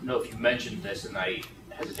don't know if you mentioned this, and I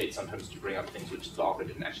hesitate sometimes to bring up things which the author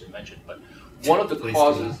didn't actually mention, but one of the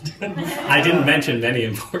causes... I didn't mention many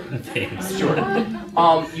important things. Sure.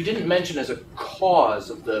 You didn't mention as a cause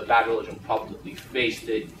of the bad religion problem that we face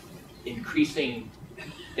the increasing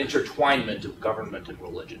intertwinement of government and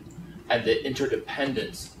religion, and the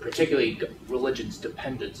interdependence, particularly religion's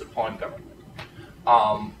dependence upon government.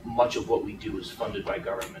 Much of what we do is funded by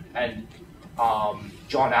government. And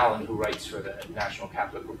John Allen, who writes for the National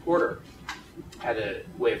Catholic Reporter, had a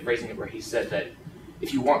way of phrasing it where he said that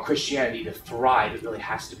if you want Christianity to thrive, it really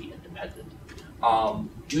has to be independent.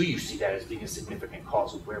 Do you see that as being a significant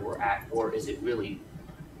cause of where we're at, or is it really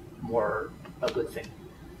more a good thing?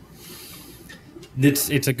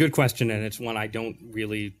 It's a good question, and it's one I don't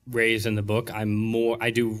really raise in the book. I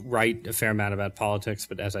do write a fair amount about politics,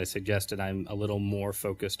 but as I suggested, I'm a little more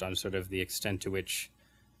focused on sort of the extent to which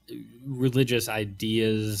religious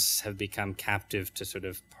ideas have become captive to sort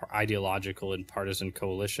of ideological and partisan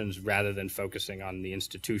coalitions, rather than focusing on the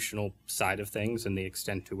institutional side of things and the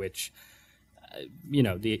extent to which,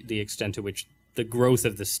 the extent to which the growth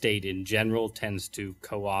of the state in general tends to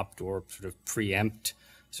co-opt or sort of preempt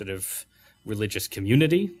sort of religious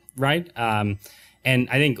community, right? And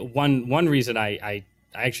I think one reason I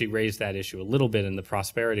actually raised that issue a little bit in the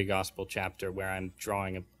prosperity gospel chapter, where I'm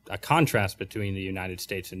drawing a contrast between the United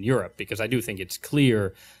States and Europe, because I do think it's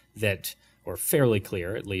clear that, or fairly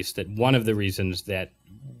clear at least, that one of the reasons that,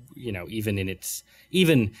 even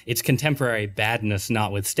its contemporary badness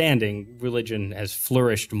notwithstanding, religion has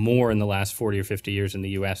flourished more in the last 40 or 50 years in the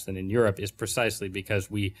U.S. than in Europe, is precisely because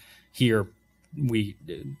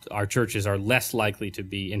our churches are less likely to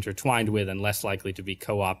be intertwined with and less likely to be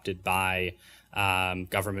co-opted by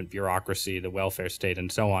government bureaucracy, the welfare state, and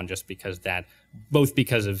so on, both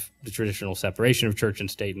because of the traditional separation of church and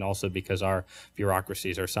state, and also because our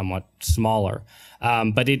bureaucracies are somewhat smaller.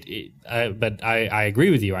 But I agree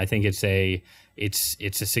with you. I think it's a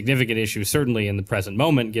significant issue, certainly in the present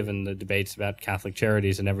moment, given the debates about Catholic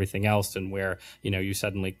charities and everything else, and where, you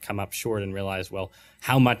suddenly come up short and realize, well,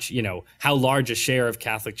 how large a share of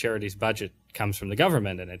Catholic charities budget comes from the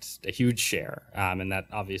government, and it's a huge share, and that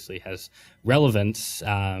obviously has relevance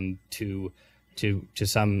to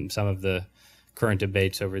some of the current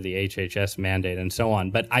debates over the HHS mandate and so on.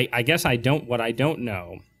 But I guess what I don't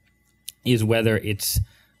know is whether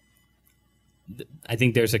I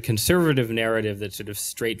think there's a conservative narrative that sort of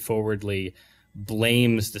straightforwardly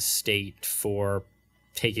blames the state for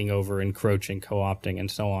taking over, encroaching, co-opting, and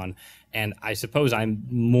so on. And I suppose I'm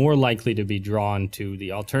more likely to be drawn to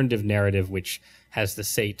the alternative narrative, which has the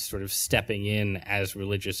state sort of stepping in as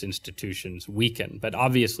religious institutions weaken. But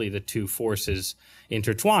obviously the two forces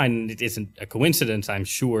intertwine. It isn't a coincidence, I'm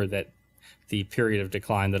sure, that the period of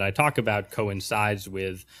decline that I talk about coincides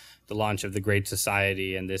with the launch of the Great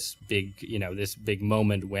Society and this big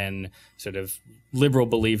moment when sort of liberal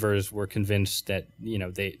believers were convinced that,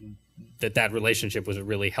 that relationship was a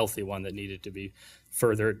really healthy one that needed to be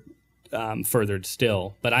furthered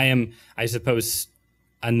still. But I am, I suppose,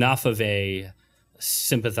 enough of a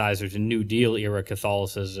sympathizer to New Deal era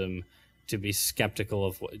Catholicism to be skeptical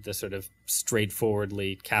of the sort of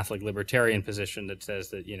straightforwardly Catholic libertarian position that says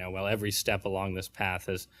that, you know, well, every step along this path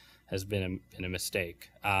has been a mistake.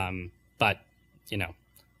 But, you know,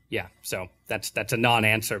 yeah, so that's a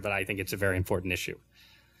non-answer, but I think it's a very important issue.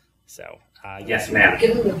 So, yes, ma'am.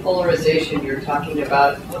 Given the polarization you're talking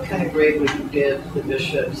about, what kind of grade would you give the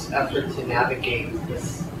bishop's effort to navigate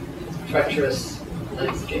this treacherous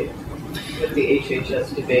landscape with the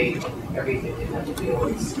HHS debate and everything they have to deal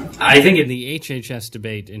with? I think in the HHS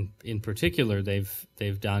debate in particular,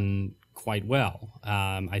 they've done quite well.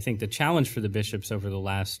 I think the challenge for the bishops over the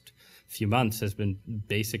last few months has been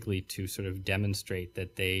basically to sort of demonstrate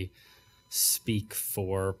that they speak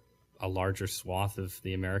for a larger swath of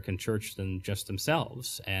the American church than just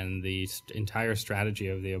themselves. And the entire strategy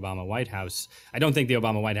of the Obama White House, I don't think the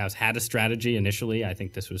Obama White House had a strategy initially. I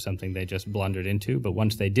think this was something they just blundered into. But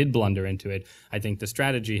once they did blunder into it, I think the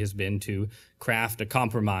strategy has been to craft a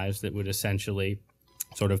compromise that would essentially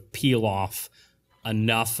sort of peel off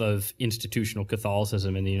enough of institutional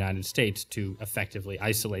Catholicism in the United States to effectively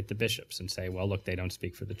isolate the bishops and say, well, look, they don't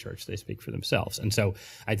speak for the church, they speak for themselves. And so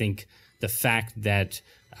I think the fact that,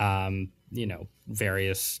 you know,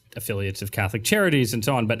 various affiliates of Catholic Charities and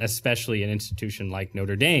so on, but especially an institution like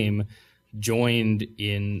Notre Dame joined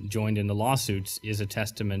in the lawsuits is a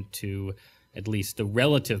testament to at least the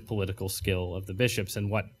relative political skill of the bishops.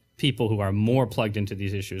 And what people who are more plugged into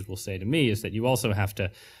these issues will say to me is that you also have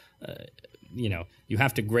to you know, you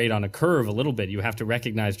have to grade on a curve a little bit. You have to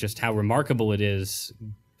recognize just how remarkable it is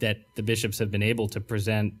that the bishops have been able to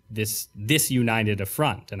present this united a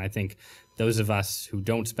front. And I think those of us who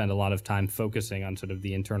don't spend a lot of time focusing on sort of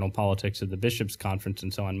the internal politics of the bishops' conference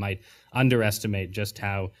and so on might underestimate just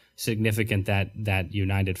how significant that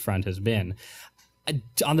united front has been.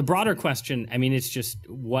 On the broader question, I mean, it's just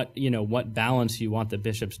what balance you want the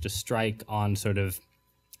bishops to strike on sort of,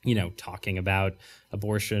 you know, talking about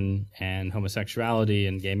abortion and homosexuality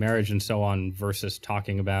and gay marriage and so on versus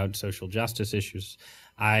talking about social justice issues.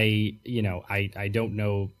 I don't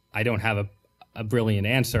know. I don't have a brilliant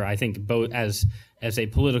answer. I think both as a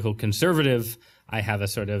political conservative, I have a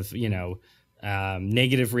sort of, you know,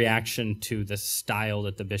 negative reaction to the style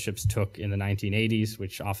that the bishops took in the 1980s,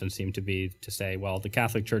 which often seemed to be to say, well, the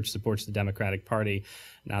Catholic Church supports the Democratic Party,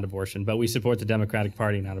 not abortion, but we support the Democratic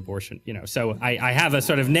Party, not abortion. You know, so I have a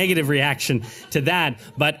sort of negative reaction to that,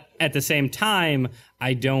 but at the same time,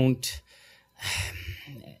 I don't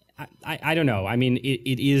know. I mean,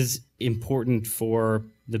 it is important for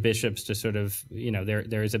the bishops to sort of, you know,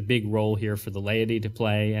 there is a big role here for the laity to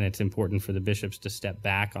play, and it's important for the bishops to step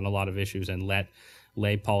back on a lot of issues and let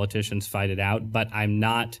lay politicians fight it out. But I'm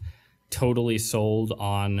not totally sold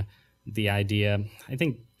on the idea. I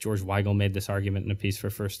think George Weigel made this argument in a piece for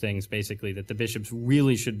First Things, basically, that the bishops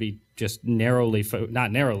really should be just narrowly,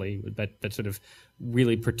 not narrowly, but sort of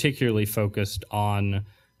really particularly focused on,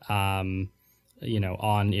 you know,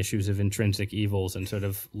 on issues of intrinsic evils and sort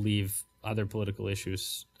of leave other political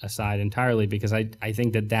issues aside entirely, because I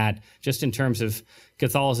think that just in terms of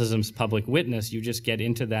Catholicism's public witness, you just get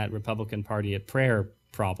into that Republican Party at prayer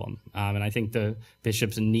problem. And I think the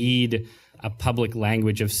bishops need a public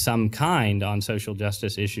language of some kind on social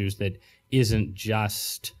justice issues that isn't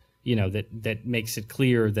just, you know, that makes it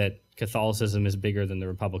clear that Catholicism is bigger than the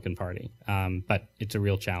Republican Party. But it's a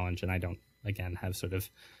real challenge, and I don't, again, have sort of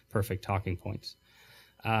perfect talking points.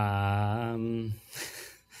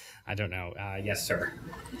 I don't know. Yes, sir.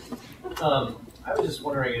 I was just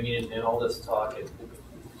wondering, I mean, in all this talk, it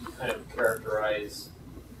kind of characterize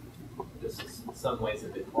this is in some ways a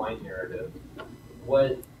decline narrative.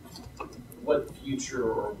 What future,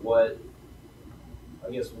 or what,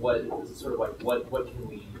 I guess, what is sort of like, what can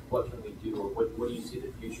we do, or what do you see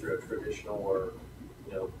the future of traditional, or,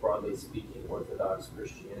 you know, broadly speaking, Orthodox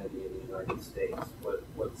Christianity in the United States? What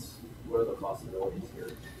are the possibilities here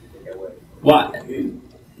to get away? Well,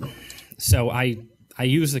 so I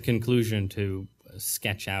use the conclusion to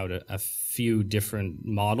sketch out a few different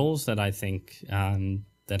models that I think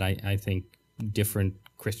I think different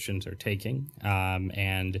Christians are taking,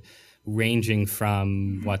 and ranging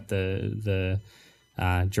from what the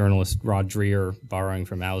journalist Rod Dreher, borrowing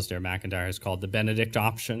from Alasdair MacIntyre, has called the Benedict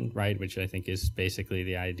option, right, which I think is basically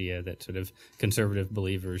the idea that sort of conservative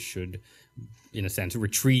believers should, in a sense,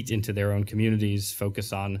 retreat into their own communities,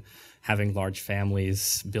 focus on having large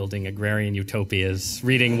families, building agrarian utopias,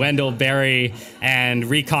 reading Wendell Berry, and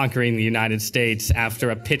reconquering the United States after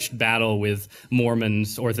a pitched battle with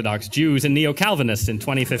Mormons, Orthodox Jews, and Neo-Calvinists in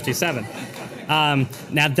 2057.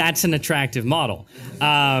 Now that's an attractive model.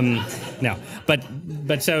 No, but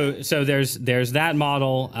so there's that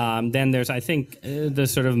model. Then there's, I think, the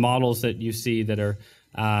sort of models that you see that are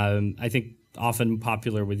I think often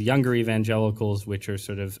popular with younger evangelicals, which are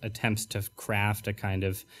sort of attempts to craft a kind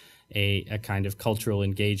of cultural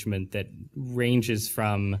engagement that ranges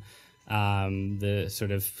from the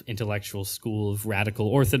sort of intellectual school of radical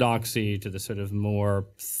orthodoxy to the sort of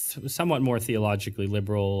somewhat more theologically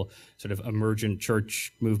liberal sort of emergent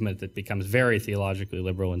church movement that becomes very theologically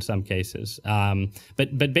liberal in some cases.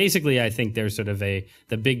 But basically, I think there's sort of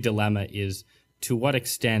the big dilemma is, to what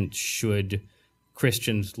extent should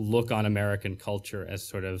Christians look on American culture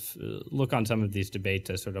as look on some of these debates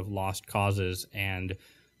as sort of lost causes and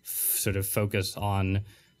sort of focus on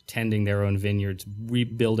tending their own vineyards,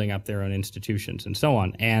 rebuilding up their own institutions, and so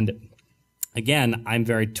on. And again, I'm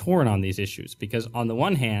very torn on these issues because on the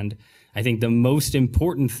one hand, I think the most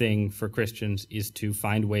important thing for Christians is to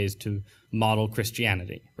find ways to model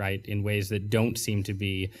Christianity, right, in ways that don't seem to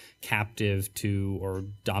be captive to or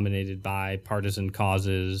dominated by partisan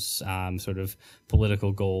causes, sort of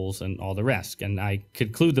political goals, and all the rest. And I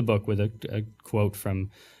conclude the book with a quote from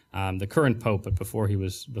the current pope, but before he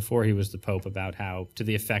was the pope, about how, to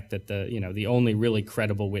the effect that the only really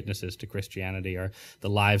credible witnesses to Christianity are the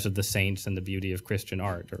lives of the saints and the beauty of Christian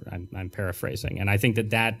art. Or I'm paraphrasing, and I think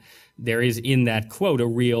that there is in that quote a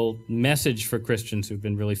real message for Christians who've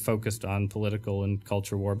been really focused on political and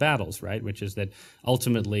culture war battles, right? Which is that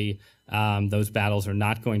ultimately those battles are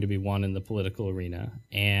not going to be won in the political arena,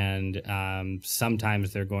 and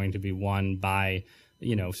sometimes they're going to be won by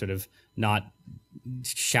sort of not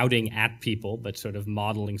shouting at people, but sort of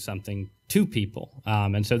modeling something to people.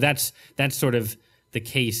 And so that's sort of the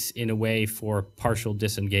case in a way for partial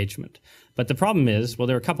disengagement. But the problem is, well,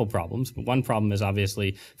 there are a couple problems. But one problem is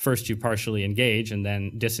obviously first you partially engage and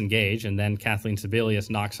then disengage, and then Kathleen Sebelius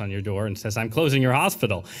knocks on your door and says, "I'm closing your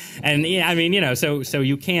hospital." And I mean, so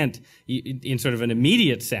you can't, in sort of an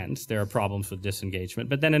immediate sense, there are problems with disengagement.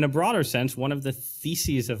 But then in a broader sense, one of the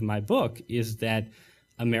theses of my book is that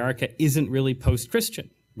America isn't really post-Christian,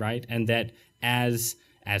 right? And that as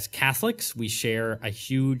Catholics, we share a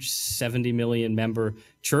huge 70 million member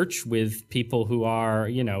church with people who are,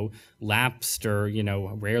 lapsed or,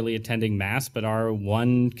 rarely attending Mass, but are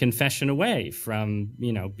one confession away from,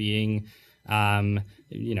 being,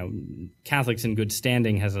 Catholics in good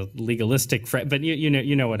standing has a legalistic, but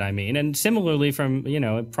you know what I mean. And similarly, from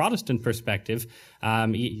a Protestant perspective,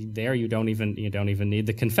 there you don't even need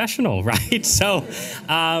the confessional, right? So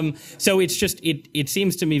it's just it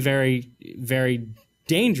seems to me very, very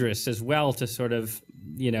dangerous as well to sort of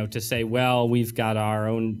to say, well, we've got our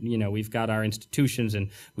own, we've got our institutions,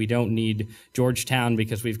 and we don't need Georgetown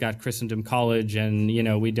because we've got Christendom College, and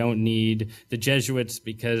we don't need the Jesuits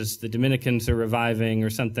because the Dominicans are reviving or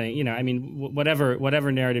something. I mean,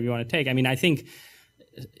 whatever narrative you want to take. I mean, I think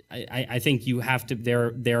you have to.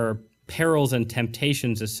 There are perils and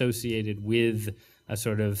temptations associated with a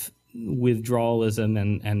sort of withdrawalism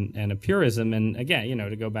and a purism. And again,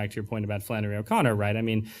 to go back to your point about Flannery O'Connor, right? I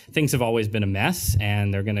mean, things have always been a mess,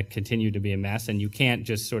 and they're going to continue to be a mess, and you can't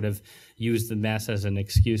just sort of use the mess as an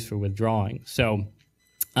excuse for withdrawing. So,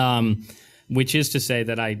 which is to say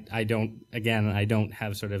that I don't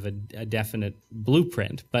have sort of a definite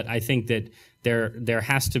blueprint, but I think that there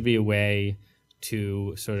has to be a way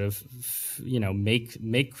to sort of,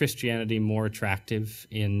 make Christianity more attractive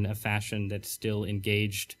in a fashion that's still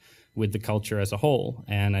engaged with the culture as a whole.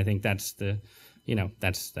 And I think that's the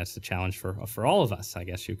challenge for all of us, I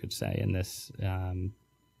guess you could say, in this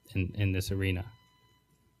in this arena.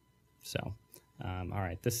 So, all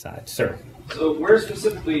right, this side, sir. So, where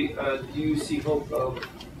specifically do you see hope of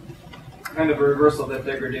kind of a reversal of that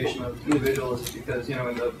degradation of individualism? Because in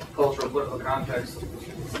the cultural political context,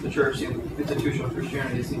 the church, the institutional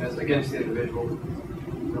Christianity is seen as against the individual.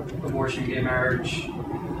 Abortion, gay marriage,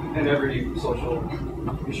 and every social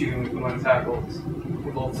issue we want to tackle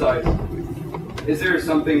on both sides. Is there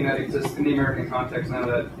something that exists in the American context now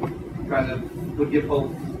that kind of would give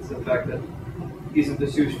hope to the fact that these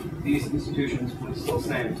institutions would still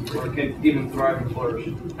stand or can even thrive and flourish?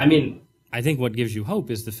 I mean, I think what gives you hope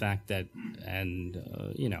is the fact that, and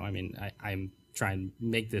I'm trying to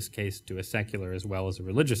make this case to a secular as well as a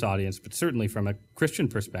religious audience, but certainly from a Christian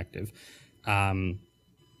perspective,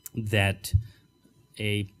 that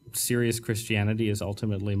a serious Christianity is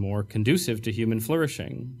ultimately more conducive to human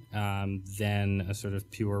flourishing than a sort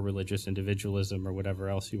of pure religious individualism or whatever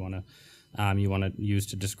else you want to use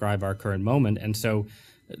to describe our current moment. And so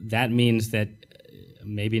that means that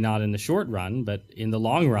maybe not in the short run, but in the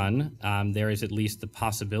long run, there is at least the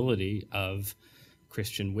possibility of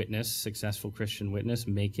Christian witness, successful Christian witness,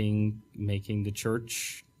 making the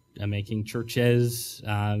church, making churches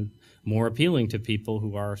more appealing to people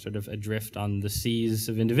who are sort of adrift on the seas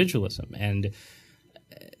of individualism. And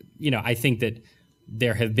I think that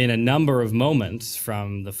there have been a number of moments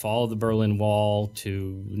from the fall of the Berlin Wall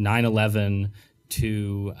to 9/11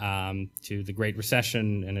 to the Great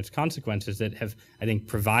Recession and its consequences that have, I think,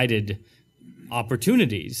 provided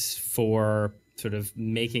opportunities for sort of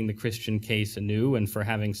making the Christian case anew and for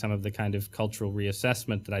having some of the kind of cultural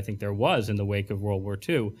reassessment that I think there was in the wake of World War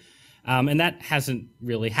II. And that hasn't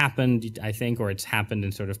really happened, I think, or it's happened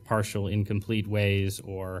in sort of partial, incomplete ways,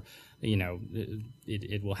 or,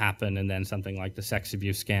 it will happen and then something like the sex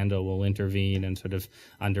abuse scandal will intervene and sort of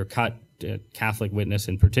undercut Catholic witness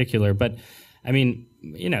in particular. But, I mean,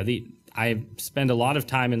 I spend a lot of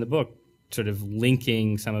time in the book sort of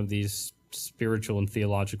linking some of these spiritual and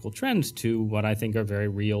theological trends to what I think are very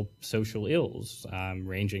real social ills,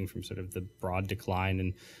 ranging from sort of the broad decline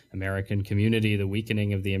in American community, the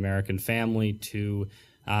weakening of the American family, to,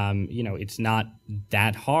 it's not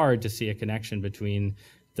that hard to see a connection between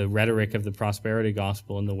the rhetoric of the prosperity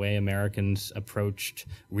gospel and the way Americans approached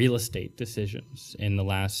real estate decisions in the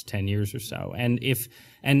last 10 years or so. And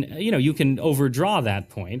you can overdraw that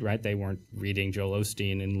point, right? They weren't reading Joel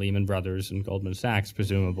Osteen and Lehman Brothers and Goldman Sachs,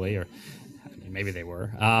 presumably, or maybe they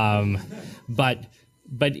were. But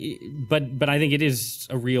I think it is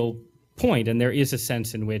a real point, and there is a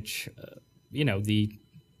sense in which, the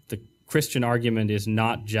Christian argument is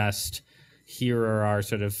not just here are our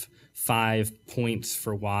sort of 5 points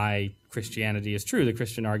for why Christianity is true. The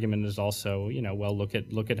Christian argument is also,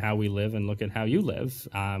 look at how we live and look at how you live.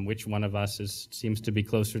 Which one of us seems to be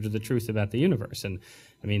closer to the truth about the universe? And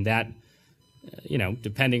I mean that,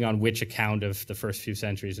 depending on which account of the first few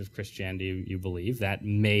centuries of Christianity you believe, that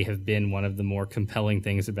may have been one of the more compelling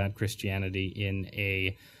things about Christianity in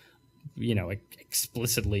a,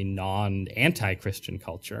 explicitly non-anti-Christian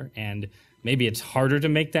culture. And maybe it's harder to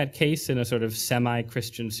make that case in a sort of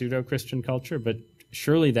semi-Christian, pseudo-Christian culture, but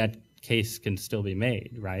surely that case can still be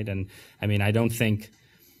made, right? And I mean, I don't think,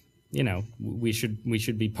 we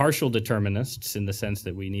should be partial determinists in the sense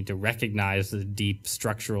that we need to recognize the deep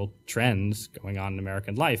structural trends going on in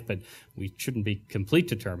American life, but we shouldn't be complete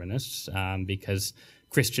determinists because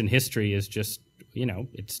Christian history is just,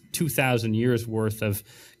 it's 2,000 years worth of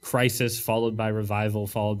crisis followed by revival,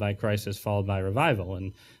 followed by crisis, followed by revival,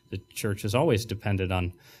 and the church has always depended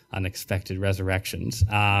on unexpected resurrections.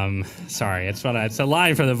 Sorry, it's a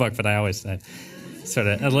line from the book, but I always say sort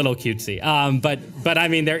of a little cutesy. But I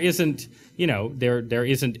mean, there isn't, there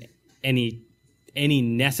isn't any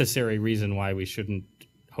necessary reason why we shouldn't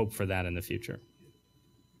hope for that in the future.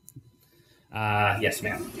 Yes,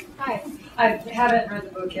 ma'am. Hi. I haven't read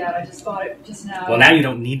the book yet. I just bought it just now. Well, now you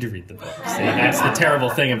don't need to read the book. See, that's the terrible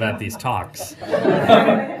thing about these talks. But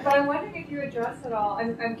I'm wondering if you address at all.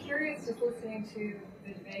 I'm curious, just listening to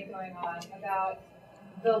the debate going on about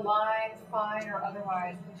the line, fine or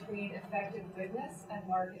otherwise, between effective witness and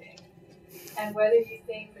marketing, and whether you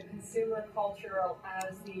think the consumer culture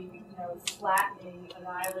as the flattening,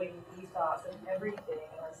 annihilating ethos of everything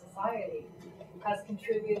in our society has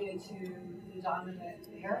contributed to the dominant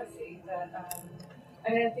heresy that.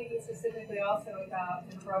 I'm thinking specifically also about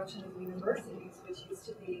the corruption of universities, which used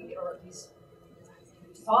to be, or at least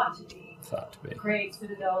thought to be great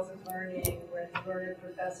citadels of learning with learned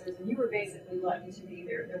professors, and you were basically lucky to be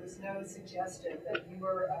there. There was no suggestion that you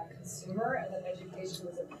were a consumer and that education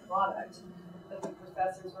was a product, that the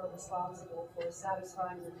professors were responsible for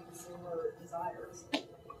satisfying your consumer desires.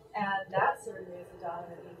 And that certainly is the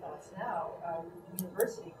dominant ethos now,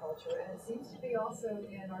 university culture, and it seems to be also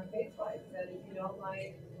in our faith life, that if you don't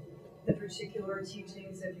like the particular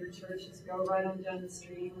teachings of your churches, go right on down the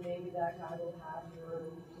street, maybe that guy will have your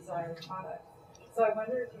desired product. So I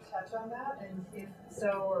wonder if you touch on that, and if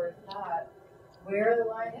so or if not, where the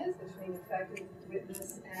line is between effective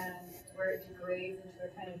witness and where it degrades into a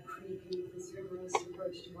kind of creepy consumerist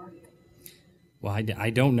approach to marketing. Well, I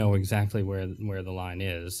don't know exactly where the line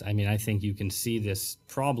is. I mean, I think you can see this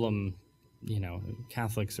problem.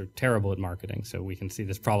 Catholics are terrible at marketing, so we can see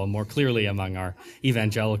this problem more clearly among our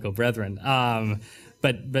evangelical brethren.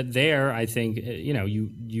 But there, I think,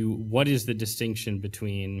 what is the distinction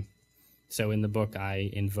between? So in the book, I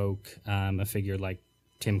invoke a figure like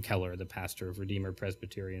Tim Keller, the pastor of Redeemer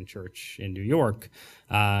Presbyterian Church in New York,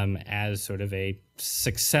 as sort of a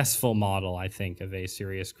successful model, I think, of a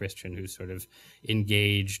serious Christian who's sort of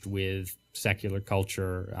engaged with secular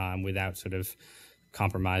culture without sort of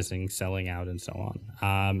compromising, selling out, and so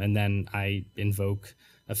on. And then I invoke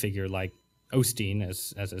a figure like Osteen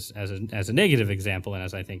as a negative example, and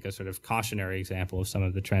as I think a sort of cautionary example of some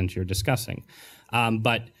of the trends you're discussing.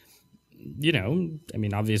 But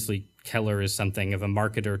obviously Keller is something of a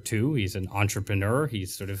marketer too. He's an entrepreneur.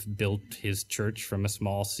 He's sort of built his church from a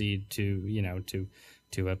small seed to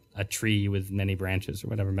to a tree with many branches or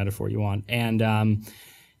whatever metaphor you want. And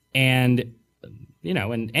you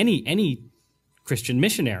know, and any Christian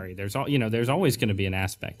missionary, there's always going to be an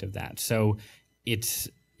aspect of that. So it's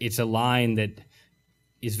a line that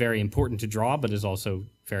is very important to draw, but is also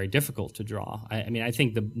very difficult to draw. I mean, I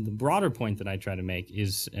think the broader point that I try to make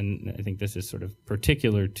is, and I think this is sort of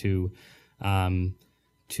particular to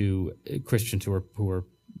Christians who are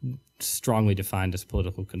strongly defined as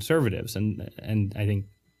political conservatives, and I think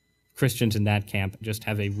Christians in that camp just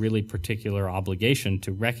have a really particular obligation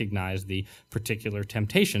to recognize the particular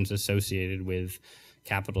temptations associated with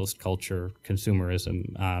capitalist culture,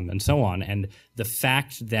 consumerism, and so on. And the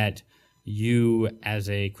fact that you, as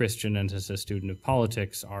a Christian and as a student of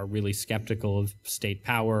politics, are really skeptical of state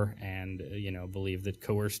power and, you know, believe that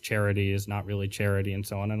coerced charity is not really charity and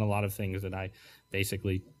so on, and a lot of things that I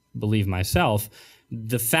basically believe myself,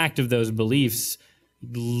 the fact of those beliefs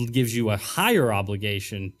gives you a higher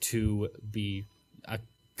obligation to be a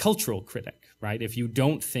cultural critic, right? If you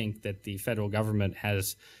don't think that the federal government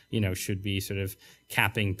has, you know, should be sort of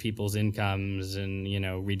capping people's incomes and, you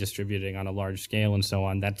know, redistributing on a large scale and so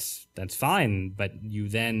on, that's fine. But you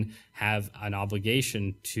then have an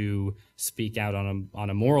obligation to speak out on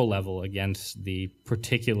a moral level against the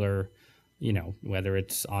particular, you know, whether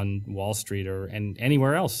it's on Wall Street and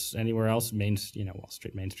anywhere else, Wall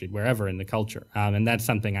Street, Main Street, wherever in the culture. And that's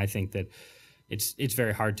something I think that it's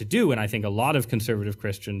very hard to do. And I think a lot of conservative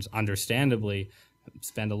Christians, understandably,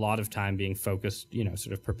 spend a lot of time being focused, you know,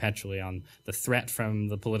 sort of perpetually on the threat from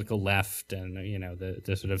the political left and, you know,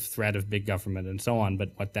 the sort of threat of big government and so on.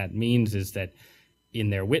 But what that means is that in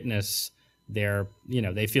their witness,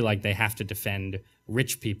 they feel like they have to defend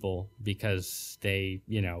rich people because they,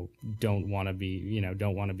 you know, don't want to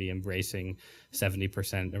be embracing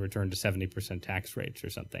 70%, a return to 70% tax rates or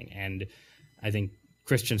something. And I think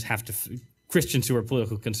Christians who are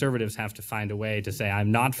political conservatives have to find a way to say,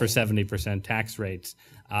 I'm not for 70% tax rates,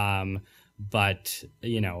 but,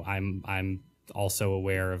 you know, I'm also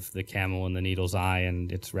aware of the camel in the needle's eye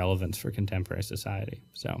and its relevance for contemporary society.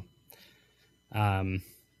 So,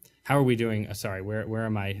 how are we doing? Sorry, where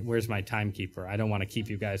am I? Where's my timekeeper? I don't want to keep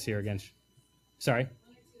you guys here again. Sorry?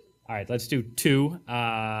 All right, let's do 2.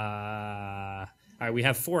 All right, we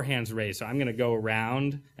have 4 hands raised, so I'm going to go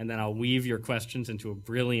around, and then I'll weave your questions into a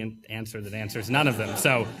brilliant answer that answers none of them.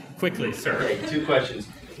 So, quickly, sir. Okay, 2 questions.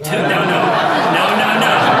 No.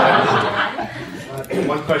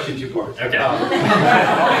 One question, 2 parts. Okay.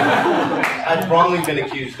 I've wrongly been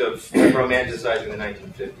accused of romanticizing the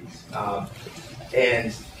 1950s.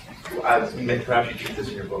 And perhaps you treat this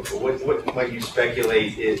in your book, but what might you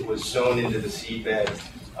speculate it was sown into the seedbed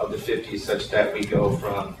of the 50s such that we go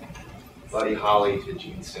from Buddy Holly to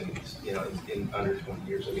Gene Simmons, you know, in under 20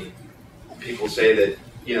 years. I mean, people say that,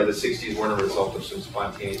 you know, the 60s weren't a result of some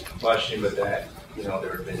spontaneous combustion, but that, you know,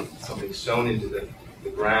 there had been something sown into the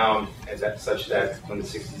ground and that such that when the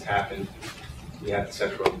 60s happened, we had the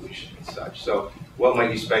sexual revolution and such. So what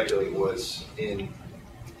might you speculate was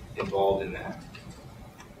involved in that?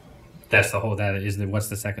 That's the whole, what's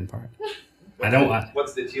the second part?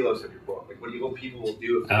 What's the telos of your book? Like, what do you hope people will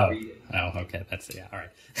do if they read it? Oh, okay. All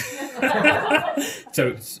right.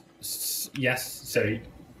 So, yes. So,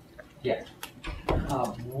 yeah.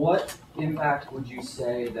 What impact would you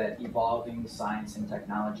say that evolving science and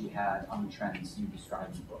technology had on the trends you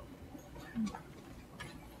describe in the book?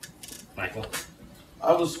 Michael?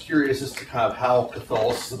 I was curious as to kind of how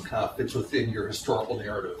Catholicism kind of fits within your historical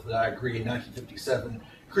narrative. And I agree, in 1957,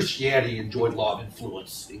 Christianity enjoyed a lot of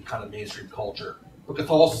influence in kind of mainstream culture, but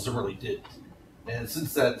Catholicism really didn't. And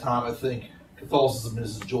since that time, I think Catholicism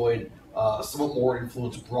has enjoyed somewhat more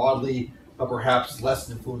influence broadly, but perhaps less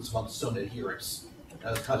influence among its own adherents.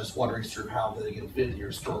 I was kind of just wondering sort of how they can fit into your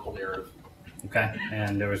historical narrative. Okay,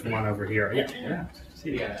 and there was one over here.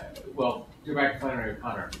 Yeah. Well, go back to Flannery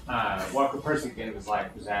O'Connor. Walker Percy at the end of his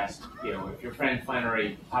life was asked, you know, if your friend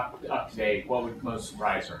Flannery popped up today, what would most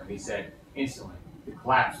surprise her? And he said, instantly, the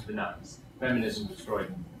collapse of the nuns. Feminism destroyed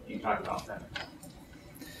them. You talk about feminism.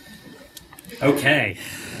 Okay.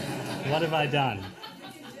 What have I done?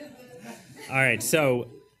 All right, so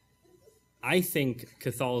I think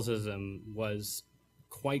Catholicism was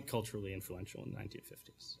quite culturally influential in the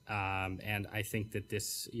 1950s. And I think that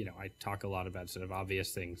this, you know, I talk a lot about sort of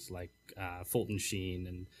obvious things like Fulton Sheen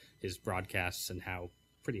and his broadcasts and how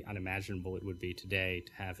pretty unimaginable it would be today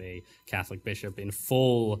to have a Catholic bishop in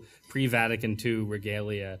full pre-Vatican II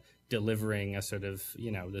regalia delivering a sort of,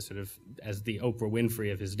 you know, the sort of as the Oprah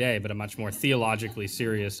Winfrey of his day, but a much more theologically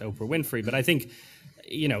serious Oprah Winfrey. But I think,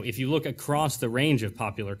 you know, if you look across the range of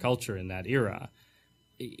popular culture in that era,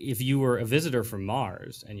 if you were a visitor from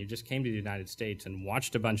Mars and you just came to the United States and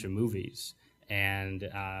watched a bunch of movies and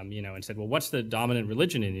and said, well, what's the dominant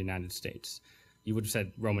religion in the United States? You would have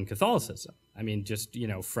said Roman Catholicism. I mean, just,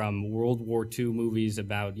 from World War II movies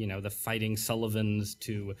about, the fighting Sullivans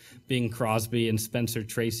to Bing Crosby and Spencer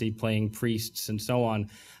Tracy playing priests and so on.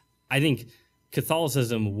 I think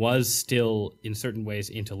Catholicism was still, in certain ways,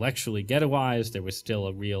 intellectually ghettoized. There was still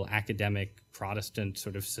a real academic Protestant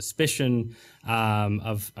sort of suspicion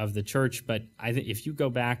of the church. But I think if you go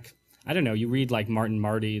back, I don't know, you read like Martin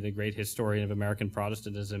Marty, the great historian of American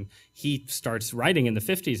Protestantism, he starts writing in the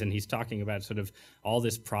 50s and he's talking about sort of all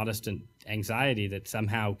this Protestant anxiety that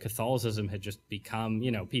somehow Catholicism had just become,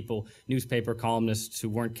 people, newspaper columnists who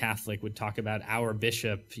weren't Catholic would talk about our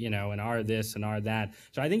bishop, and our this and our that.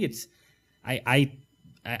 So I think it's, I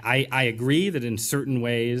agree that in certain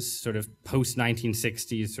ways, sort of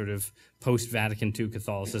post-1960s, sort of post-Vatican II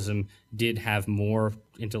Catholicism did have more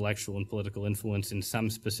intellectual and political influence in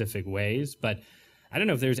some specific ways. But I don't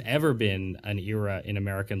know if there's ever been an era in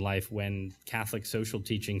American life when Catholic social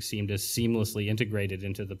teaching seemed as seamlessly integrated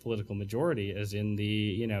into the political majority as in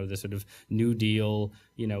the, the sort of New Deal,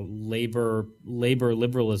 labor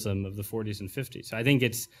liberalism of the 40s and 50s. So I think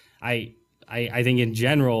it's, I think in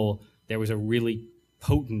general, there was a really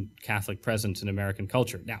potent Catholic presence in American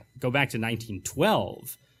culture. Now, go back to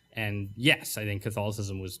 1912, and yes, I think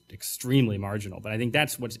Catholicism was extremely marginal, but I think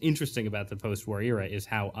that's what's interesting about the post-war era is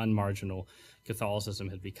how unmarginal Catholicism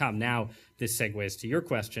had become. Now, this segues to your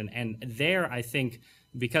question, and there I think,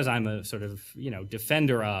 because I'm a sort of,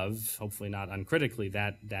 defender of, hopefully not uncritically,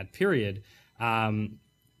 that period,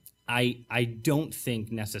 I don't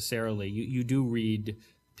think necessarily, you do read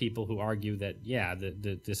people who argue that,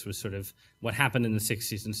 this was sort of what happened in the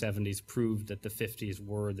 60s and 70s proved that the 50s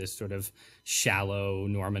were this sort of shallow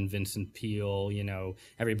Norman Vincent Peale,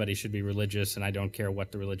 everybody should be religious and I don't care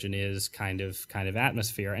what the religion is kind of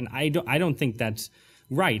atmosphere. And I don't think that's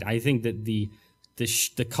right. I think that the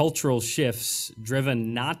cultural shifts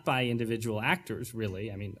driven not by individual actors,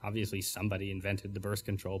 really. I mean, obviously somebody invented the birth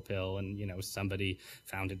control pill and, somebody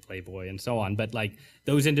founded Playboy and so on. But like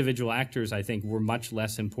those individual actors, I think, were much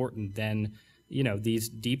less important than, these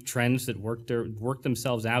deep trends that work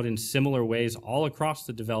themselves out in similar ways all across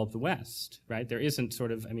the developed West, right? There isn't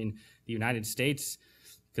sort of, the United States,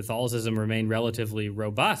 Catholicism remained relatively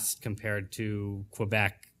robust compared to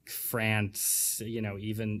Quebec, France,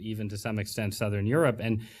 even to some extent Southern Europe.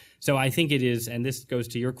 And so I think it is, and this goes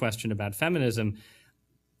to your question about feminism,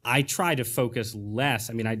 I try to focus less.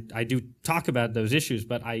 I do talk about those issues,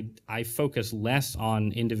 but I focus less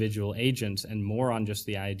on individual agents and more on just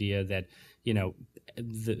the idea that,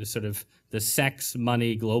 the sort of the sex,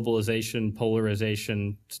 money, globalization,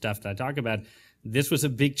 polarization stuff that I talk about, this was a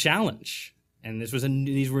big challenge. And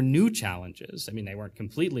these were new challenges. They weren't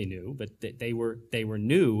completely new, but they were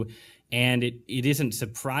new. And it isn't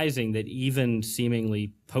surprising that even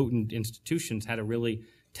seemingly potent institutions had a really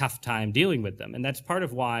tough time dealing with them. And that's part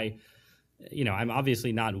of why, I'm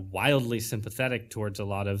obviously not wildly sympathetic towards a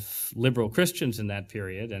lot of liberal Christians in that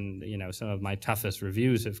period. And, some of my toughest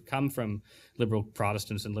reviews have come from liberal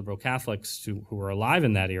Protestants and liberal Catholics who were alive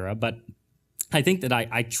in that era. But I think that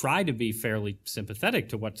I try to be fairly sympathetic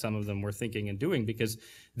to what some of them were thinking and doing because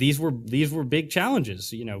these were big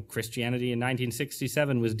challenges. Christianity in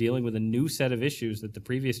 1967 was dealing with a new set of issues that the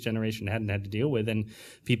previous generation hadn't had to deal with. And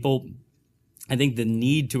people, I think the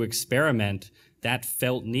need to experiment, that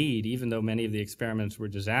felt need, even though many of the experiments were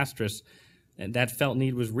disastrous, that felt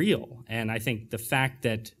need was real. And I think the fact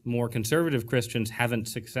that more conservative Christians haven't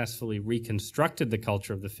successfully reconstructed the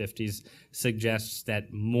culture of the 50s suggests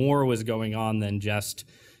that more was going on than just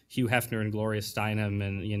Hugh Hefner and Gloria Steinem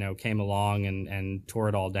and, came along and tore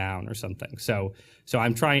it all down or something. So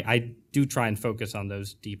I do try and focus on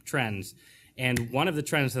those deep trends. And one of the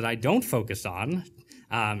trends that I don't focus on,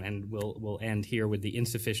 and we'll end here with the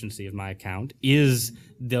insufficiency of my account, is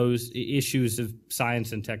those issues of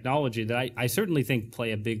science and technology that I certainly think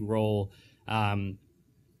play a big role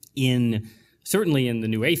certainly in the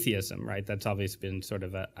new atheism, right? That's always been sort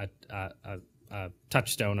of a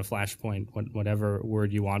touchstone, a flashpoint, whatever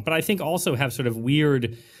word you want. But I think also have sort of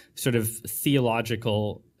weird sort of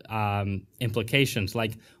theological implications,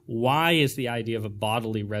 like why is the idea of a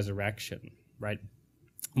bodily resurrection, right?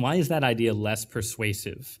 Why is that idea less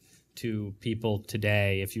persuasive to people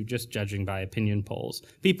today if you're just judging by opinion polls?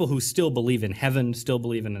 People who still believe in heaven, still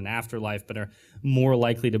believe in an afterlife, but are more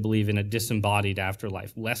likely to believe in a disembodied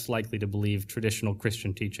afterlife, less likely to believe traditional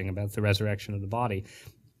Christian teaching about the resurrection of the body.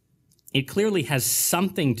 It clearly has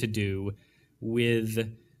something to do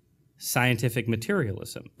with scientific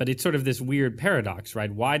materialism. But it's sort of this weird paradox,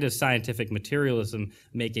 right? Why does scientific materialism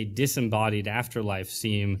make a disembodied afterlife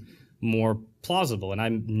seem more plausible? And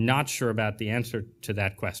I'm not sure about the answer to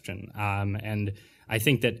that question. And I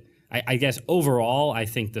think that, I guess overall, I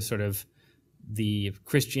think the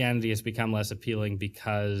Christianity has become less appealing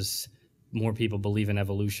because more people believe in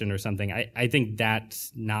evolution or something. I think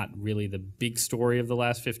that's not really the big story of the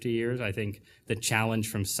last 50 years. I think the challenge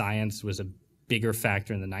from science was a bigger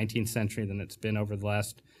factor in the 19th century than it's been over the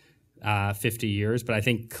last 50 years. But I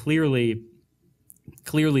think clearly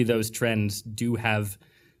those trends do have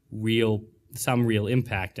some real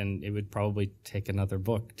impact, and it would probably take another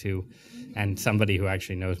book and somebody who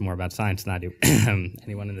actually knows more about science than I do,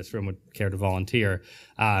 anyone in this room would care to volunteer,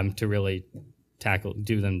 to really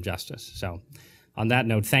do them justice. So on that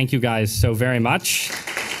note, thank you guys so very much.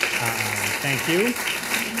 Thank you.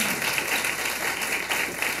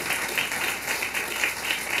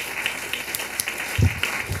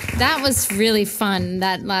 That was really fun,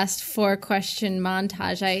 that last 4-question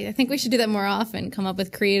montage. I think we should do that more often, come up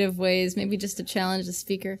with creative ways, maybe just to challenge the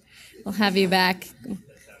speaker. We'll have you back.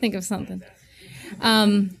 Think of something.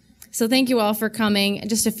 So thank you all for coming.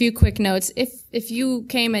 Just a few quick notes. If you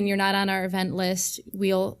came and you're not on our event list,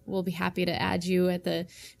 we'll be happy to add you at the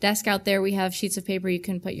desk out there. We have sheets of paper. You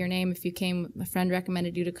can put your name. If you came, a friend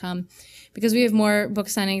recommended you to come, because we have more book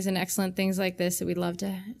signings and excellent things like this that we'd love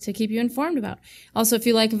to keep you informed about. Also, if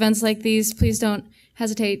you like events like these, please don't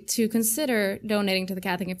hesitate to consider donating to the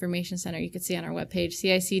Catholic Information Center. You can see on our webpage,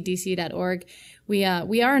 cicdc.org. We are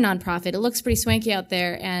a nonprofit. It looks pretty swanky out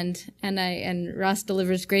there, and Ross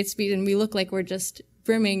delivers great speech, and we look like we're just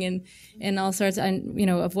brimming in all sorts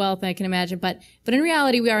of wealth, I can imagine. But in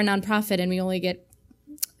reality, we are a nonprofit, and we only get,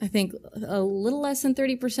 I think, a little less than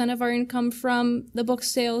 30% of our income from the book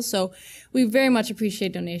sales. So we very much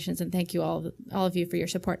appreciate donations, and thank you all of you for your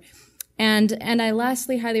support. And I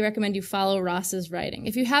lastly highly recommend you follow Ross's writing.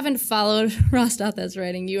 If you haven't followed Ross Douthat's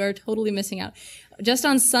writing, you are totally missing out. Just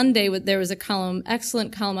on Sunday, there was a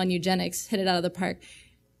excellent column on eugenics, hit it out of the park.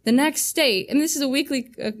 The next day, and this is a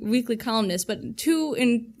weekly columnist, but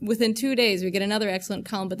within 2 days, we get another excellent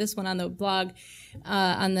column, but this one on the blog,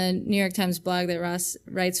 on the New York Times blog that Ross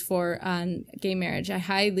writes for on gay marriage. I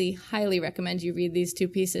highly, highly recommend you read these 2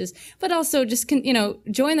 pieces, but also just,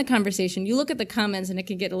 join the conversation. You look at the comments and it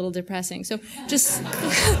can get a little depressing. So just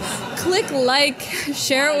click like,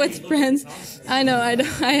 share it with friends. I know,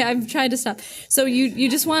 I've tried to stop. So you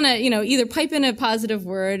just want to, either pipe in a positive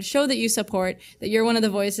word, show that you support, that you're one of the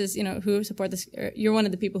voices, who support this, you're one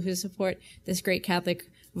of the people who support this great Catholic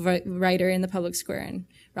writer in the public square and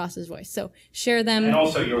Ross's voice. So share them. And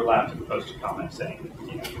also you're allowed to post a comment saying,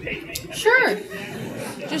 you hate me. Sure.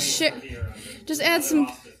 Just share. Just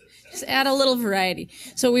add a little variety.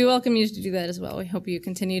 So we welcome you to do that as well. We hope you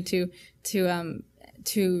continue to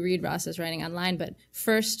read Ross's writing online, but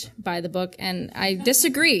first buy the book. And I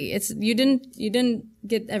disagree. You didn't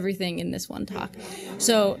get everything in this one talk.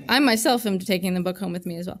 So I myself am taking the book home with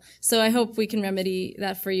me as well. So I hope we can remedy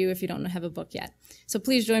that for you if you don't have a book yet. So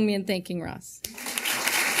please join me in thanking Ross.